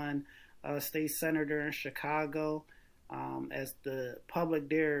finally won state senator in Chicago. As the public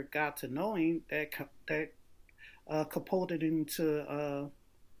there got to know him, that catapulted him to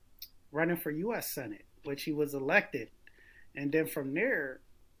running for U.S. Senate, which he was elected. And then from there,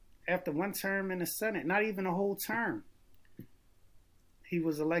 after one term in the Senate, not even a whole term, he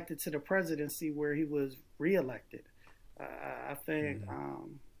was elected to the presidency where he was reelected. I think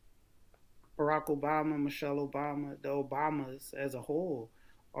Mm-hmm. Barack Obama, Michelle Obama, the Obamas as a whole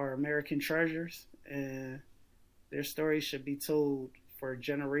are American treasures, and their stories should be told for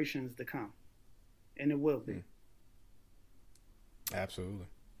generations to come, and it will Mm-hmm. be. Absolutely.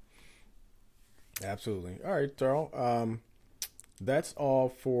 Absolutely. All right, Darrell. That's all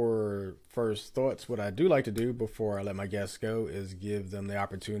for first thoughts. What I do like to do before I let my guests go is give them the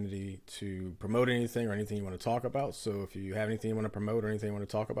opportunity to promote anything or anything you want to talk about. So if you have anything you want to promote or anything you want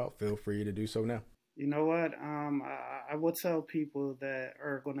to talk about, feel free to do so now. You know what? I will tell people that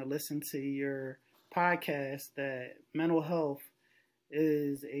are going to listen to your podcast that mental health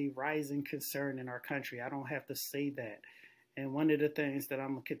is a rising concern in our country. I don't have to say that. And one of the things that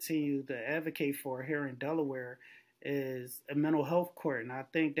I'm going to continue to advocate for here in Delaware is a mental health court. And I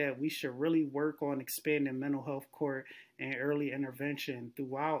think that we should really work on expanding mental health court and early intervention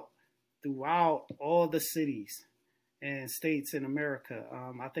throughout all the cities and states in America.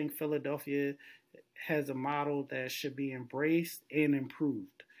 I think Philadelphia has a model that should be embraced and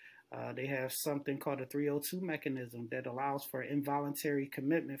improved. They have something called a 302 mechanism that allows for involuntary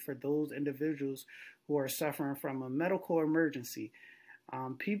commitment for those individuals who are suffering from a medical emergency.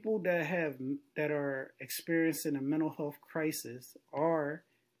 People that are experiencing a mental health crisis are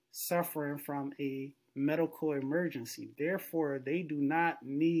suffering from a medical emergency. Therefore, they do not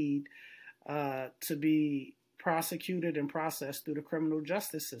need to be prosecuted and processed through the criminal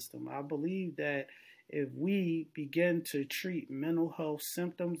justice system. I believe that if we begin to treat mental health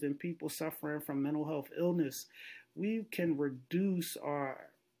symptoms and people suffering from mental health illness, we can reduce our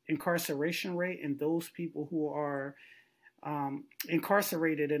incarceration rate and those people who are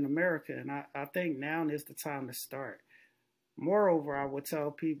incarcerated in America. And I think now is the time to start. Moreover, I would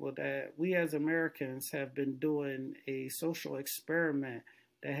tell people that we as Americans have been doing a social experiment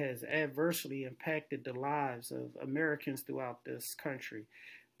that has adversely impacted the lives of Americans throughout this country.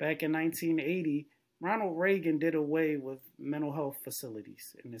 Back in 1980, Ronald Reagan did away with mental health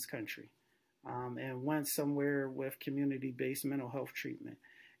facilities in this country, and went somewhere with community-based mental health treatment.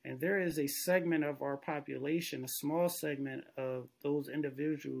 And there is a segment of our population, a small segment of those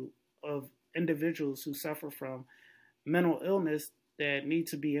individuals who suffer from mental illness that need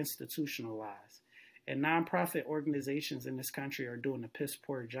to be institutionalized. And nonprofit organizations in this country are doing a piss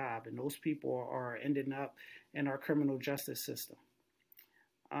poor job, and those people are ending up in our criminal justice system.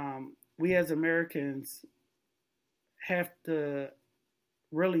 We as Americans have to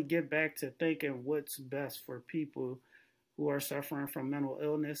really get back to thinking what's best for people who are suffering from mental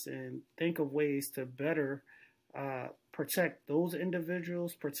illness, and think of ways to better protect those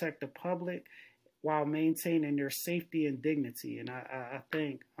individuals, protect the public, while maintaining their safety and dignity. And I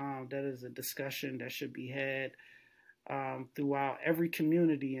think that is a discussion that should be had throughout every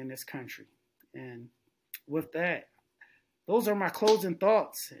community in this country. And with that, those are my closing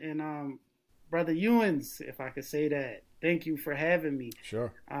thoughts. And Brother Ewens, if I could say that, thank you for having me.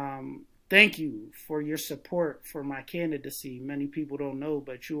 Sure. Thank you for your support for my candidacy. Many people don't know,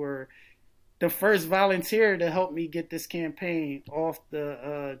 but you were the first volunteer to help me get this campaign off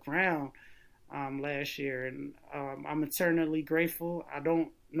the ground last year. And I'm eternally grateful. I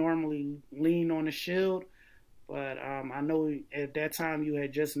don't normally lean on the shield, but I know at that time you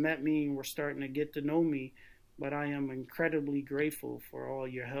had just met me and were starting to get to know me. But I am incredibly grateful for all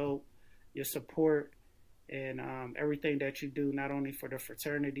your help, your support, and everything that you do, not only for the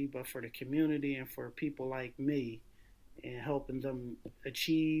fraternity, but for the community and for people like me, and helping them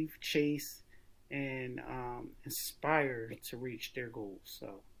achieve, chase, and inspire to reach their goals.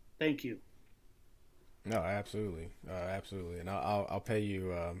 So thank you. No, absolutely. Absolutely. And I'll pay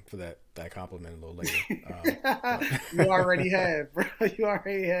you for that compliment a little later. You already have, bro. You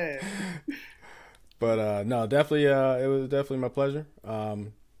already have. But no, definitely, it was definitely my pleasure.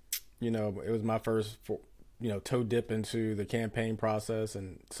 It was my first, toe dip into the campaign process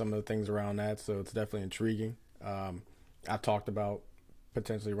and some of the things around that. So it's definitely intriguing. I talked about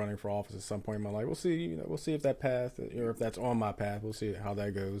potentially running for office at some point in my life. We'll see. We'll see if that path, or if that's on my path. We'll see how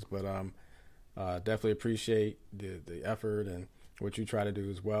that goes. But definitely appreciate the effort and what you try to do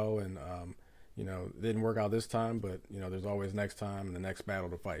as well. And it didn't work out this time, but there's always next time and the next battle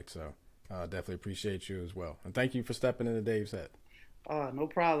to fight. So definitely appreciate you as well. And thank you for stepping into Dave's head. No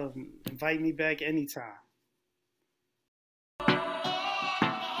problem. Invite me back anytime.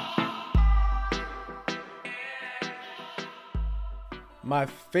 My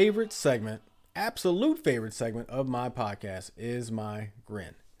favorite segment, absolute favorite segment of my podcast is my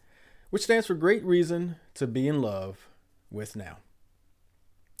grin, which stands for great reason to be in love with now.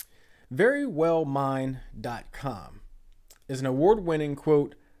 Verywellmind.com is an award-winning,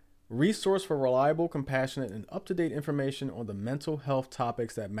 quote, resource for reliable, compassionate, and up-to-date information on the mental health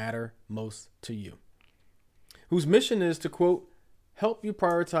topics that matter most to you, whose mission is to, quote, help you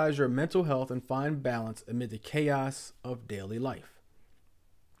prioritize your mental health and find balance amid the chaos of daily life.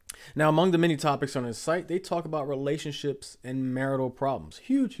 Now, among the many topics on his site, they talk about relationships and marital problems.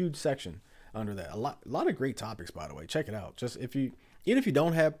 Huge section under that. A lot of great topics, by the way. Check it out. Even if you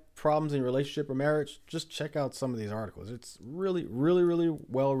don't have problems in your relationship or marriage, just check out some of these articles. It's really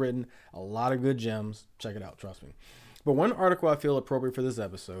well written. A lot of good gems. Check it out. Trust me. But one article I feel appropriate for this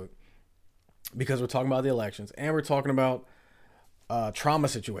episode, because we're talking about the elections and we're talking about trauma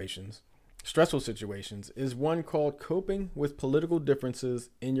situations, stressful situations, is one called Coping with Political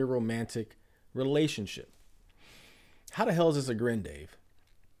Differences in Your Romantic Relationship. How the hell is this a grin, Dave?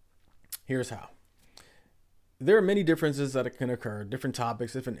 Here's how. There are many differences that can occur, different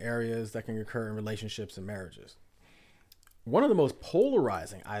topics, different areas that can occur in relationships and marriages. One of the most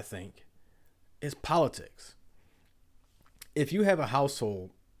polarizing, I think, is politics. If you have a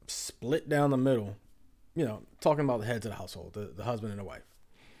household split down the middle, talking about the heads of the household, the husband and the wife,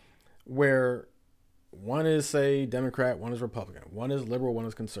 where one is, say, Democrat, one is Republican, one is liberal, one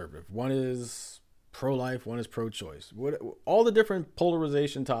is conservative, one is pro-life, one is pro-choice, all the different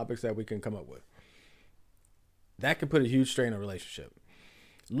polarization topics that we can come up with. That can put a huge strain on a relationship.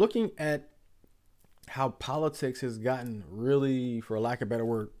 Looking at how politics has gotten really, for lack of a better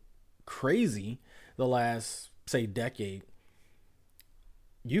word, crazy the last, say, decade,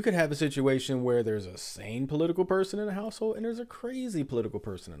 you could have a situation where there's a sane political person in a household and there's a crazy political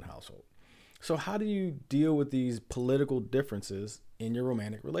person in a household. So how do you deal with these political differences in your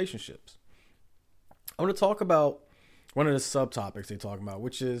romantic relationships? I want to talk about one of the subtopics they talk about,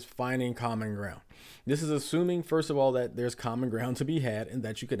 which is finding common ground. This is assuming, first of all, that there's common ground to be had and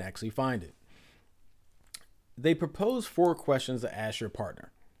that you can actually find it. They propose 4 questions to ask your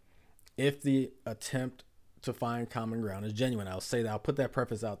partner. If the attempt to find common ground is genuine, I'll put that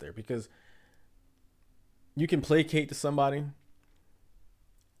preface out there, because you can placate to somebody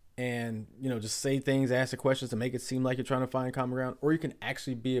and, just say things, ask the questions to make it seem like you're trying to find common ground, or you can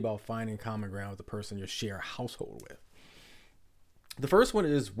actually be about finding common ground with the person you share a household with. The first one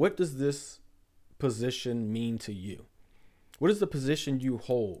is, what does this position mean to you? What is the position you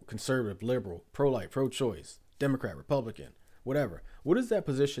hold? Conservative, liberal, pro-life, pro-choice, Democrat, Republican, whatever. What does that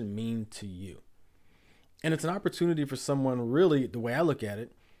position mean to you? And it's an opportunity for someone, really, the way I look at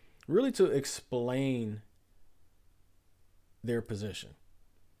it, really to explain their position.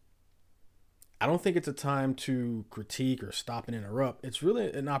 I don't think it's a time to critique or stop and interrupt. It's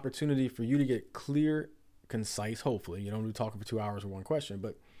really an opportunity for you to get clear, concise, hopefully. You don't be talking for 2 hours with one question,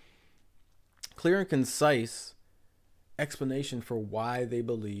 but clear and concise explanation for why they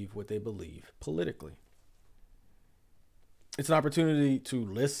believe what they believe politically. It's an opportunity to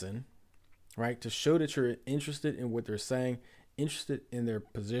listen, right? To show that you're interested in what they're saying, interested in their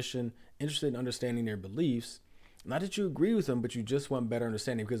position, interested in understanding their beliefs. Not that you agree with them, but you just want better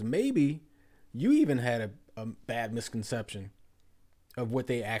understanding, because maybe you even had a bad misconception of what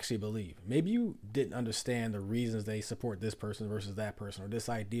they actually believe. Maybe you didn't understand the reasons they support this person versus that person, or this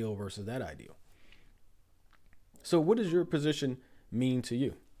ideal versus that ideal. So what does your position mean to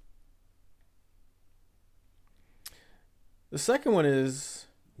you? The second one is,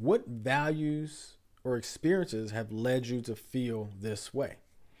 what values or experiences have led you to feel this way?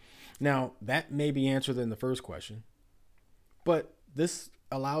 Now, that may be answered in the first question, but this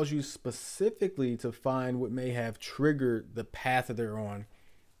allows you specifically to find what may have triggered the path that they're on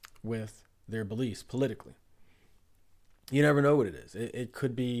with their beliefs politically. You never know what it is. It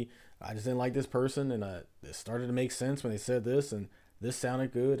could be, I just didn't like this person, and it started to make sense when they said this, and this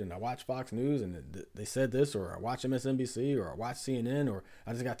sounded good, and I watched Fox News and they said this, or I watched MSNBC, or I watched CNN, or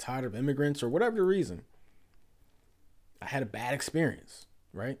I just got tired of immigrants, or whatever the reason. I had a bad experience,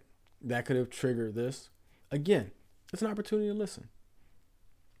 right? That could have triggered this. Again, it's an opportunity to listen.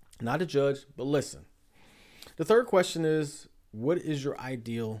 Not to judge, but listen. The third question is, what is your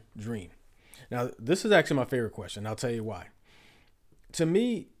ideal dream? Now, this is actually my favorite question. I'll tell you why. To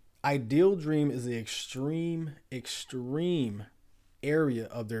me, ideal dream is the extreme area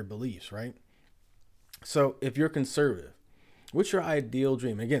of their beliefs, right? So if you're conservative, what's your ideal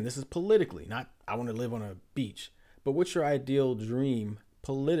dream? Again, this is politically, not I want to live on a beach, but what's your ideal dream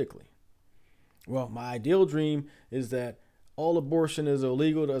politically? Well, my ideal dream is that all abortion is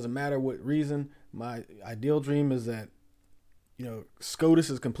illegal, doesn't matter what reason. My ideal dream is that, SCOTUS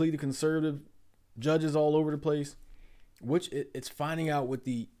is completely conservative, judges all over the place, which it's finding out what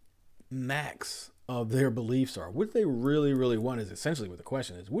the max of their beliefs are. What they really, really want is essentially what the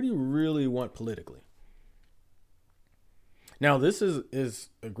question is. What do you really want politically? Now, this is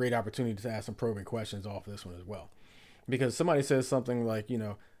a great opportunity to ask some probing questions off this one as well. Because somebody says something like,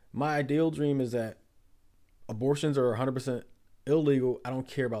 my ideal dream is that abortions are 100% illegal. I don't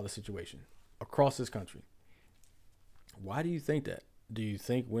care about the situation across this country. Why do you think that? Do you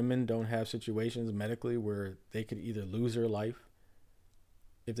think women don't have situations medically where they could either lose their life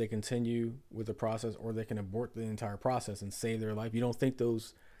if they continue with the process, or they can abort the entire process and save their life? You don't think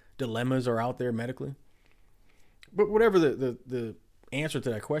those dilemmas are out there medically? But whatever the answer to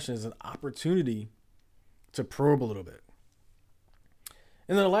that question is, an opportunity to probe a little bit.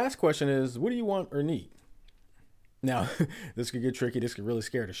 And then the last question is, what do you want or need? Now, this could get tricky. This could really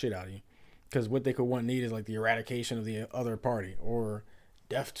scare the shit out of you, because what they could want and need is like the eradication of the other party, or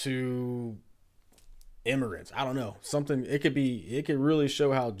death to immigrants. I don't know. Something, it could really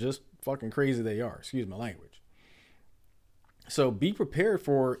show how just fucking crazy they are. Excuse my language. So be prepared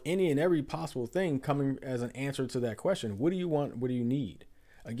for any and every possible thing coming as an answer to that question. What do you want? What do you need?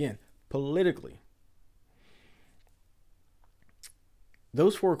 Again, politically.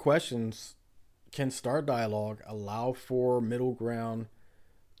 Those 4 questions can start dialogue, allow for middle ground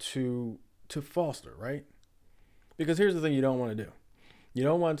to foster, right? Because here's the thing you don't want to do. You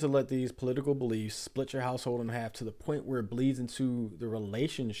don't want to let these political beliefs split your household in half to the point where it bleeds into the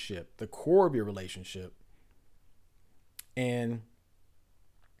relationship, the core of your relationship, and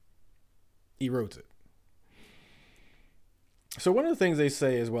erodes it. So one of the things they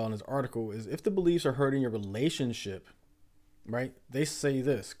say as well in this article is, if the beliefs are hurting your relationship, right? They say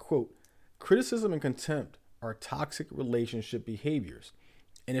this, quote, criticism and contempt are toxic relationship behaviors,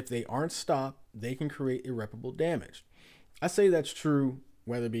 and if they aren't stopped, they can create irreparable damage. I say that's true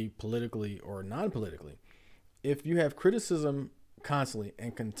whether it be politically or non-politically. If you have criticism constantly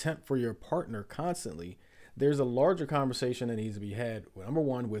and contempt for your partner constantly, there's a larger conversation that needs to be had, number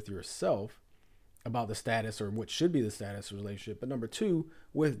one, with yourself, about the status or what should be the status of the relationship, but number two,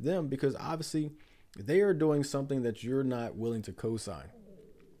 with them, because obviously they are doing something that you're not willing to co-sign.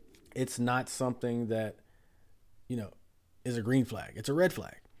 It's not something that, you know, is a green flag. It's a red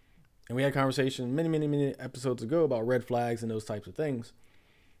flag. And we had a conversation many episodes ago about red flags and those types of things.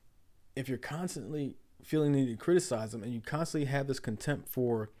 If you're constantly feeling the need to criticize them and you constantly have this contempt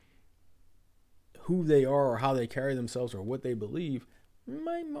for who they are or how they carry themselves or what they believe, you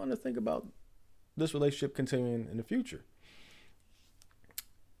might want to think about this relationship continuing in the future.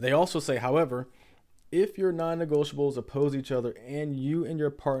 They also say, however, if your non-negotiables oppose each other and you and your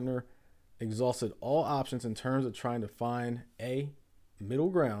partner exhausted all options in terms of trying to find a middle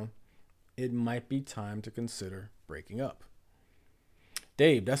ground, it might be time to consider breaking up.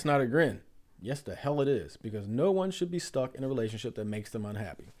 Dave, that's not a grin. Yes, the hell it is, because no one should be stuck in a relationship that makes them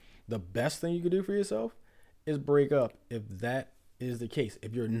unhappy. The best thing you can do for yourself is break up if that is the case.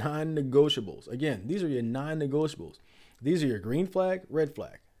 If your non-negotiables, again, these are your non-negotiables. These are your green flag, red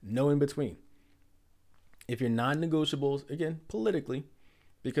flag, no in between. If your non-negotiables, again, politically,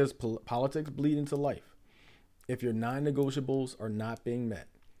 because politics bleed into life. If your non-negotiables are not being met,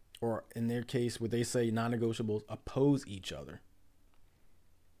 or in their case, what they say non-negotiables oppose each other,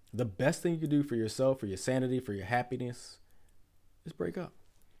 the best thing you can do for yourself, for your sanity, for your happiness, is break up.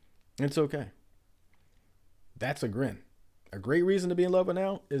 It's okay. That's a grin. A great reason to be in love right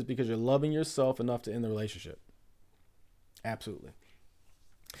now is because you're loving yourself enough to end the relationship. Absolutely.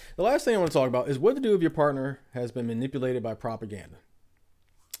 The last thing I want to talk about is what to do if your partner has been manipulated by propaganda.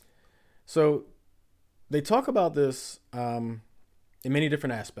 So they talk about this in many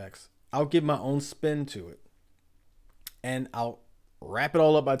different aspects. I'll give my own spin to it. And I'll wrap it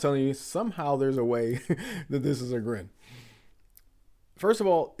all up by telling you somehow there's a way that this is a grin. First of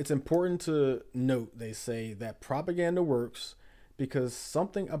all, it's important to note, they say, that propaganda works because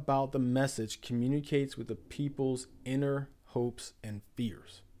something about the message communicates with the people's inner hopes and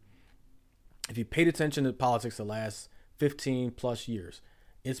fears. If you paid attention to politics the last 15 plus years,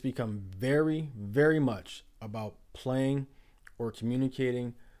 it's become very much about playing or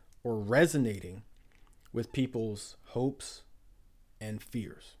communicating or resonating with people's hopes and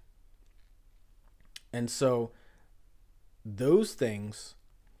fears. And so those things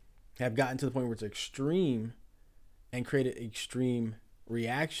have gotten to the point where it's extreme and created extreme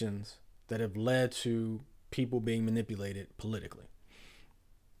reactions that have led to people being manipulated politically.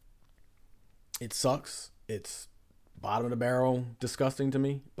 It sucks. It's bottom of the barrel disgusting to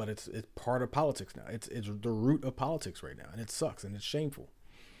me, but it's part of politics now. It's the root of politics right now, and it sucks and it's shameful.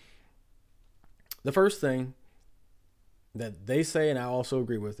 The first thing that they say, and I also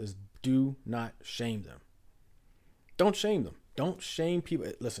agree with, is do not shame them. Don't shame them. Don't shame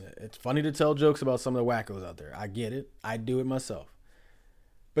people. Listen, it's funny to tell jokes about some of the wackos out there. I get it. I do it myself.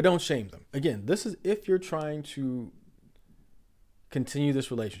 But don't shame them. Again, this is if you're trying to continue this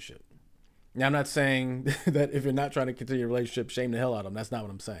relationship. Now, I'm not saying that if you're not trying to continue a relationship, shame the hell out of them. That's not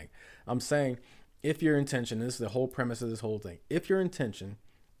what I'm saying. I'm saying if your intention, this is the whole premise of this whole thing, if your intention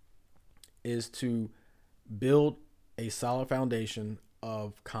is to build a solid foundation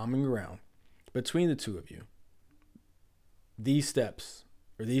of common ground between the two of you, these steps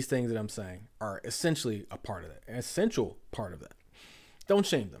or these things that I'm saying are essentially a part of that, an essential part of that. Don't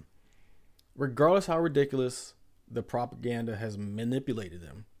shame them. Regardless how ridiculous the propaganda has manipulated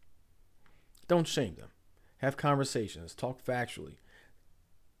them, don't shame them. Have conversations, talk factually.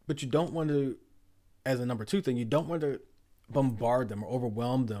 But you don't want to, as a number two thing, you don't want to bombard them or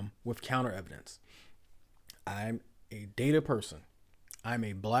overwhelm them with counter evidence. I'm a data person. I'm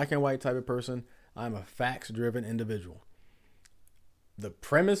a black and white type of person. I'm a facts-driven individual. The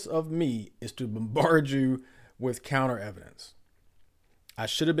premise of me is to bombard you with counter evidence. I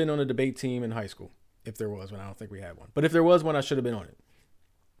should have been on a debate team in high school, if there was one. I don't think we had one. But if there was one, I should have been on it.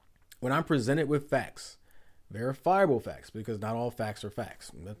 When I'm presented with facts, verifiable facts, because not all facts are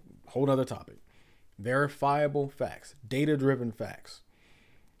facts. That's a whole other topic. Verifiable facts, data-driven facts.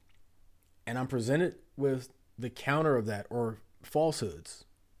 And I'm presented with the counter of that or falsehoods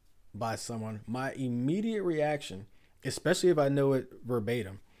by someone, my immediate reaction, especially if I know it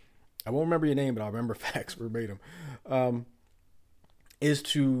verbatim, I won't remember your name, but I'll remember facts verbatim, is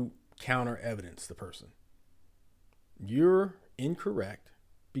to counter evidence the person. You're incorrect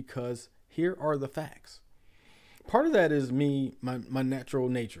because here are the facts. Part of that is me, my natural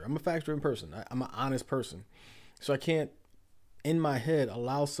nature. I'm a fact-driven person. I'm an honest person. So I can't, in my head,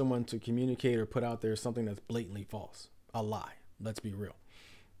 allow someone to communicate or put out there something that's blatantly false. A lie. Let's be real.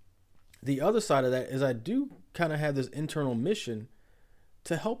 The other side of that is I do kind of have this internal mission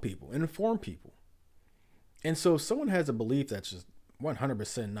to help people, inform people. And so if someone has a belief that's just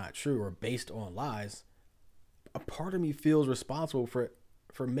 100% not true or based on lies, a part of me feels responsible for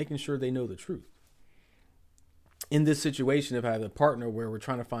making sure they know the truth. In this situation, if I have a partner where we're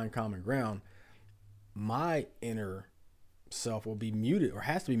trying to find common ground, my inner self will be muted or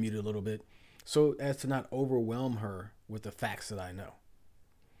has to be muted a little bit so as to not overwhelm her with the facts that I know.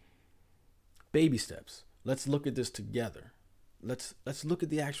 Baby steps. Let's look at this together. Let's look at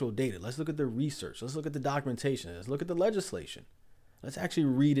the actual data. Let's look at the research. Let's look at the documentation. Let's look at the legislation. Let's actually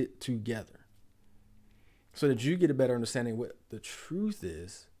read it together so that you get a better understanding of what the truth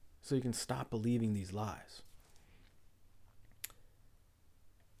is, so you can stop believing these lies.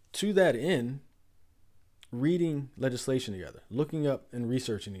 To that end, reading legislation together, looking up and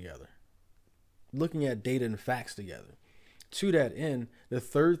researching together, looking at data and facts together. To that end, the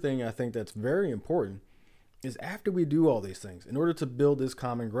third thing I think that's very important is after we do all these things, in order to build this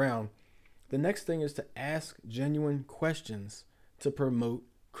common ground, the next thing is to ask genuine questions to promote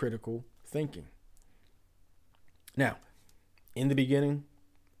critical thinking. Now, in the beginning,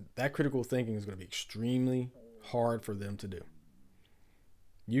 that critical thinking is going to be extremely hard for them to do.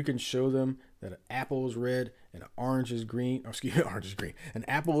 You can show them that an apple is red and an orange is green. Orange is green. An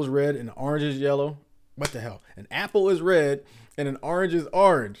apple is red and an orange is yellow. What the hell? An apple is red and an orange is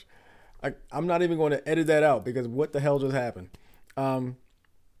orange. I'm not even going to edit that out because what the hell just happened?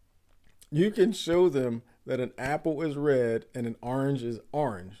 You can show them that an apple is red and an orange is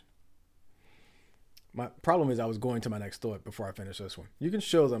orange. My problem is I was going to my next thought before I finish this one. You can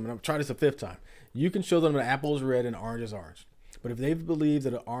show them, and I'm trying this a fifth time. You can show them an apple is red and an orange is orange. But if they believe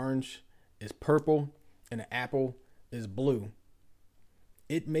that an orange is purple and an apple is blue,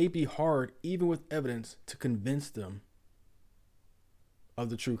 it may be hard, even with evidence, to convince them of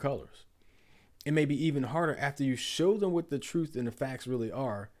the true colors. It may be even harder after you show them what the truth and the facts really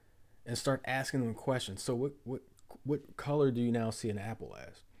are and start asking them questions. So what color do you now see an apple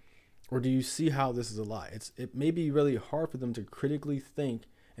as? Or do you see how this is a lie? It may be really hard for them to critically think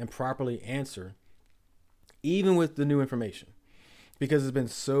and properly answer, even with the new information, because it's been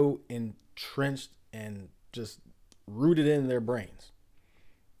so entrenched and just rooted in their brains.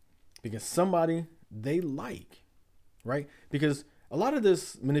 Because somebody they like, right? Because a lot of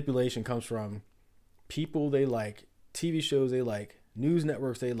this manipulation comes from people they like, TV shows they like, news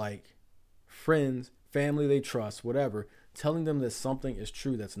networks they like, friends, family they trust, whatever, telling them that something is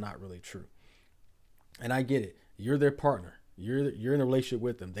true that's not really true. And I get it. You're their partner. You're in a relationship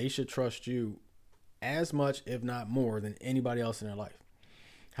with them. They should trust you as much, if not more, than anybody else in their life.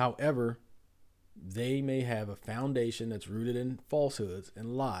 However, they may have a foundation that's rooted in falsehoods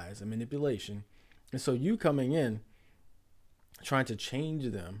and lies and manipulation. And so you coming in, trying to change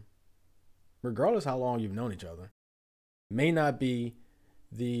them, regardless how long you've known each other, may not be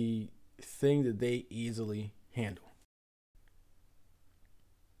the thing that they easily handle.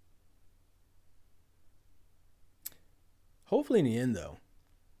 Hopefully in the end, though,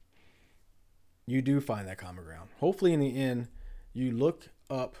 you do find that common ground. Hopefully in the end, you look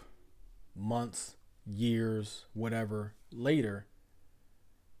up months, years, whatever, later,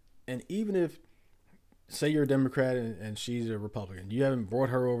 and even if, say you're a Democrat and she's a Republican, you haven't brought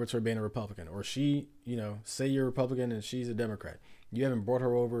her over to her being a Republican, or she, say you're a Republican and she's a Democrat, you haven't brought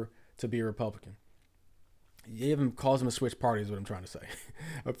her over to be a Republican. You haven't caused them to switch parties, is what I'm trying to say.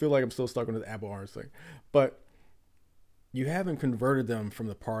 I feel like I'm still stuck on this apple orange thing, but you haven't converted them from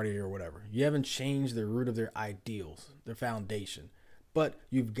the party or whatever. You haven't changed the root of their ideals, their foundation, but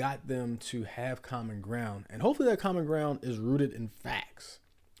you've got them to have common ground. And hopefully that common ground is rooted in facts,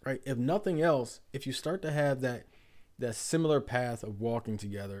 right? If nothing else, if you start to have that similar path of walking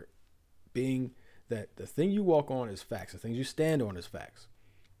together, being that the thing you walk on is facts, the things you stand on is facts,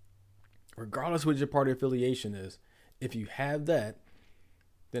 regardless what your party affiliation is, if you have that,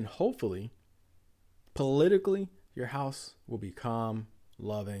 then hopefully, politically, your house will be calm,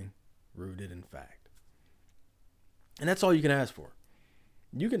 loving, rooted in fact. And that's all you can ask for.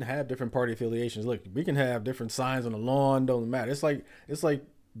 You can have different party affiliations. Look, we can have different signs on the lawn, don't matter. It's like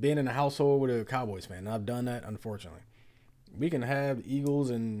being in a household with a Cowboys fan. And I've done that, unfortunately. We can have Eagles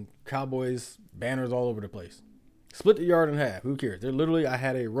and Cowboys banners all over the place. Split the yard in half. Who cares? I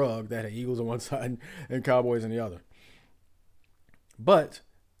had a rug that had Eagles on one side and Cowboys on the other. But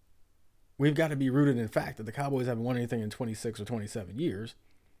we've got to be rooted in fact that the Cowboys haven't won anything in 26 or 27 years,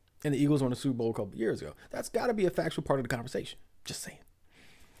 and the Eagles won a Super Bowl a couple years ago. That's got to be a factual part of the conversation. Just saying.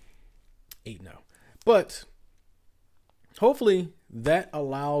 8-0. But hopefully that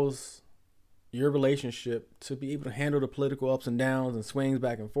allows your relationship to be able to handle the political ups and downs and swings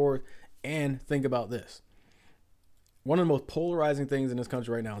back and forth. And think about this. One of the most polarizing things in this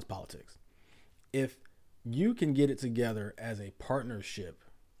country right now is politics. If you can get it together as a partnership,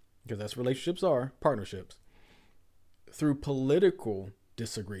 because that's what relationships are, partnerships, through political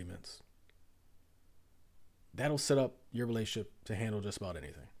disagreements, that'll set up your relationship to handle just about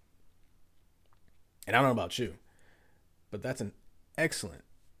anything. And I don't know about you, but that's an excellent,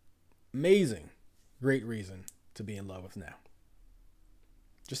 amazing, great reason to be in love with now.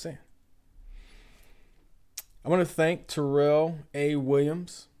 Just saying. I want to thank Terrell A.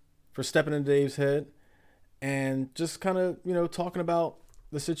 Williams for stepping into Dave's head and just kind of, talking about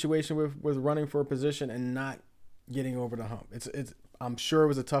the situation with running for a position and not getting over the hump. I'm sure it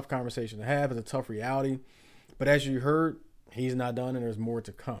was a tough conversation to have. It's a tough reality. But as you heard, he's not done and there's more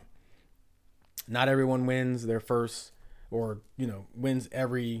to come. Not everyone wins their first or, wins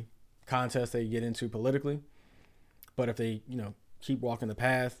every contest they get into politically. But if they, keep walking the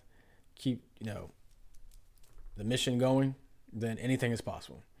path, keep, the mission going, then anything is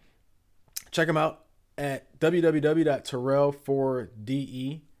possible. Check him out at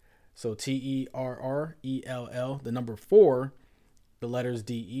www.terrell4de. So TERRELL, the number 4, the letters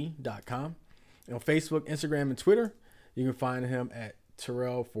DE.com. And on Facebook, Instagram, and Twitter, you can find him at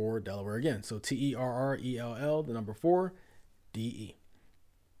Terrell4Delaware again. So TERRELL, the number 4, DE.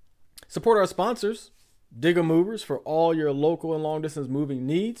 Support our sponsors, Digga Movers, for all your local and long distance moving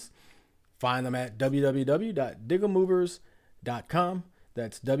needs. Find them at www.diggamovers.com.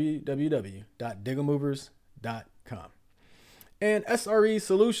 That's www.diggamovers.com. And SRE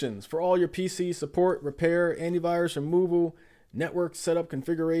Solutions for all your PC support, repair, antivirus removal, network setup,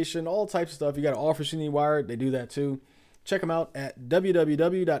 configuration, all types of stuff. You got an office you need wired, they do that too. Check them out at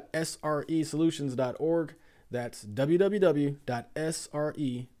www.sresolutions.org. That's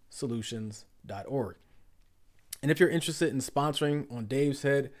www.sresolutions.org. And if you're interested in sponsoring on Dave's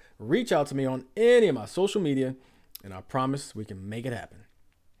Head, reach out to me on any of my social media, and I promise we can make it happen.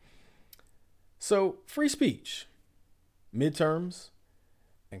 So, free speech, midterms,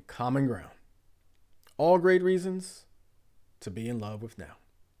 and common ground. All great reasons to be in love with now.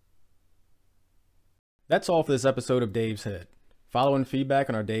 That's all for this episode of Dave's Head. Follow and feedback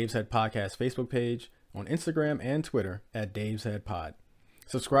on our Dave's Head Podcast Facebook page, on Instagram and Twitter at Dave's Head Pod.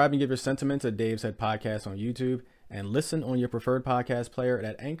 Subscribe and give your sentiments at Dave's Head Podcast on YouTube, and listen on your preferred podcast player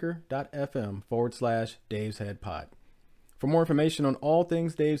at anchor.fm/Dave's Head Pod. For more information on all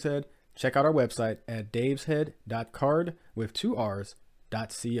things Dave's Head, check out our website at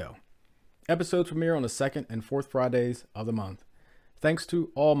daveshead.card.co. Episodes premiere on the 2nd and 4th Fridays of the month. Thanks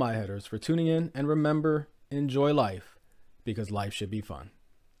to all my headers for tuning in, and remember, enjoy life, because life should be fun.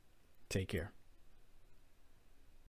 Take care.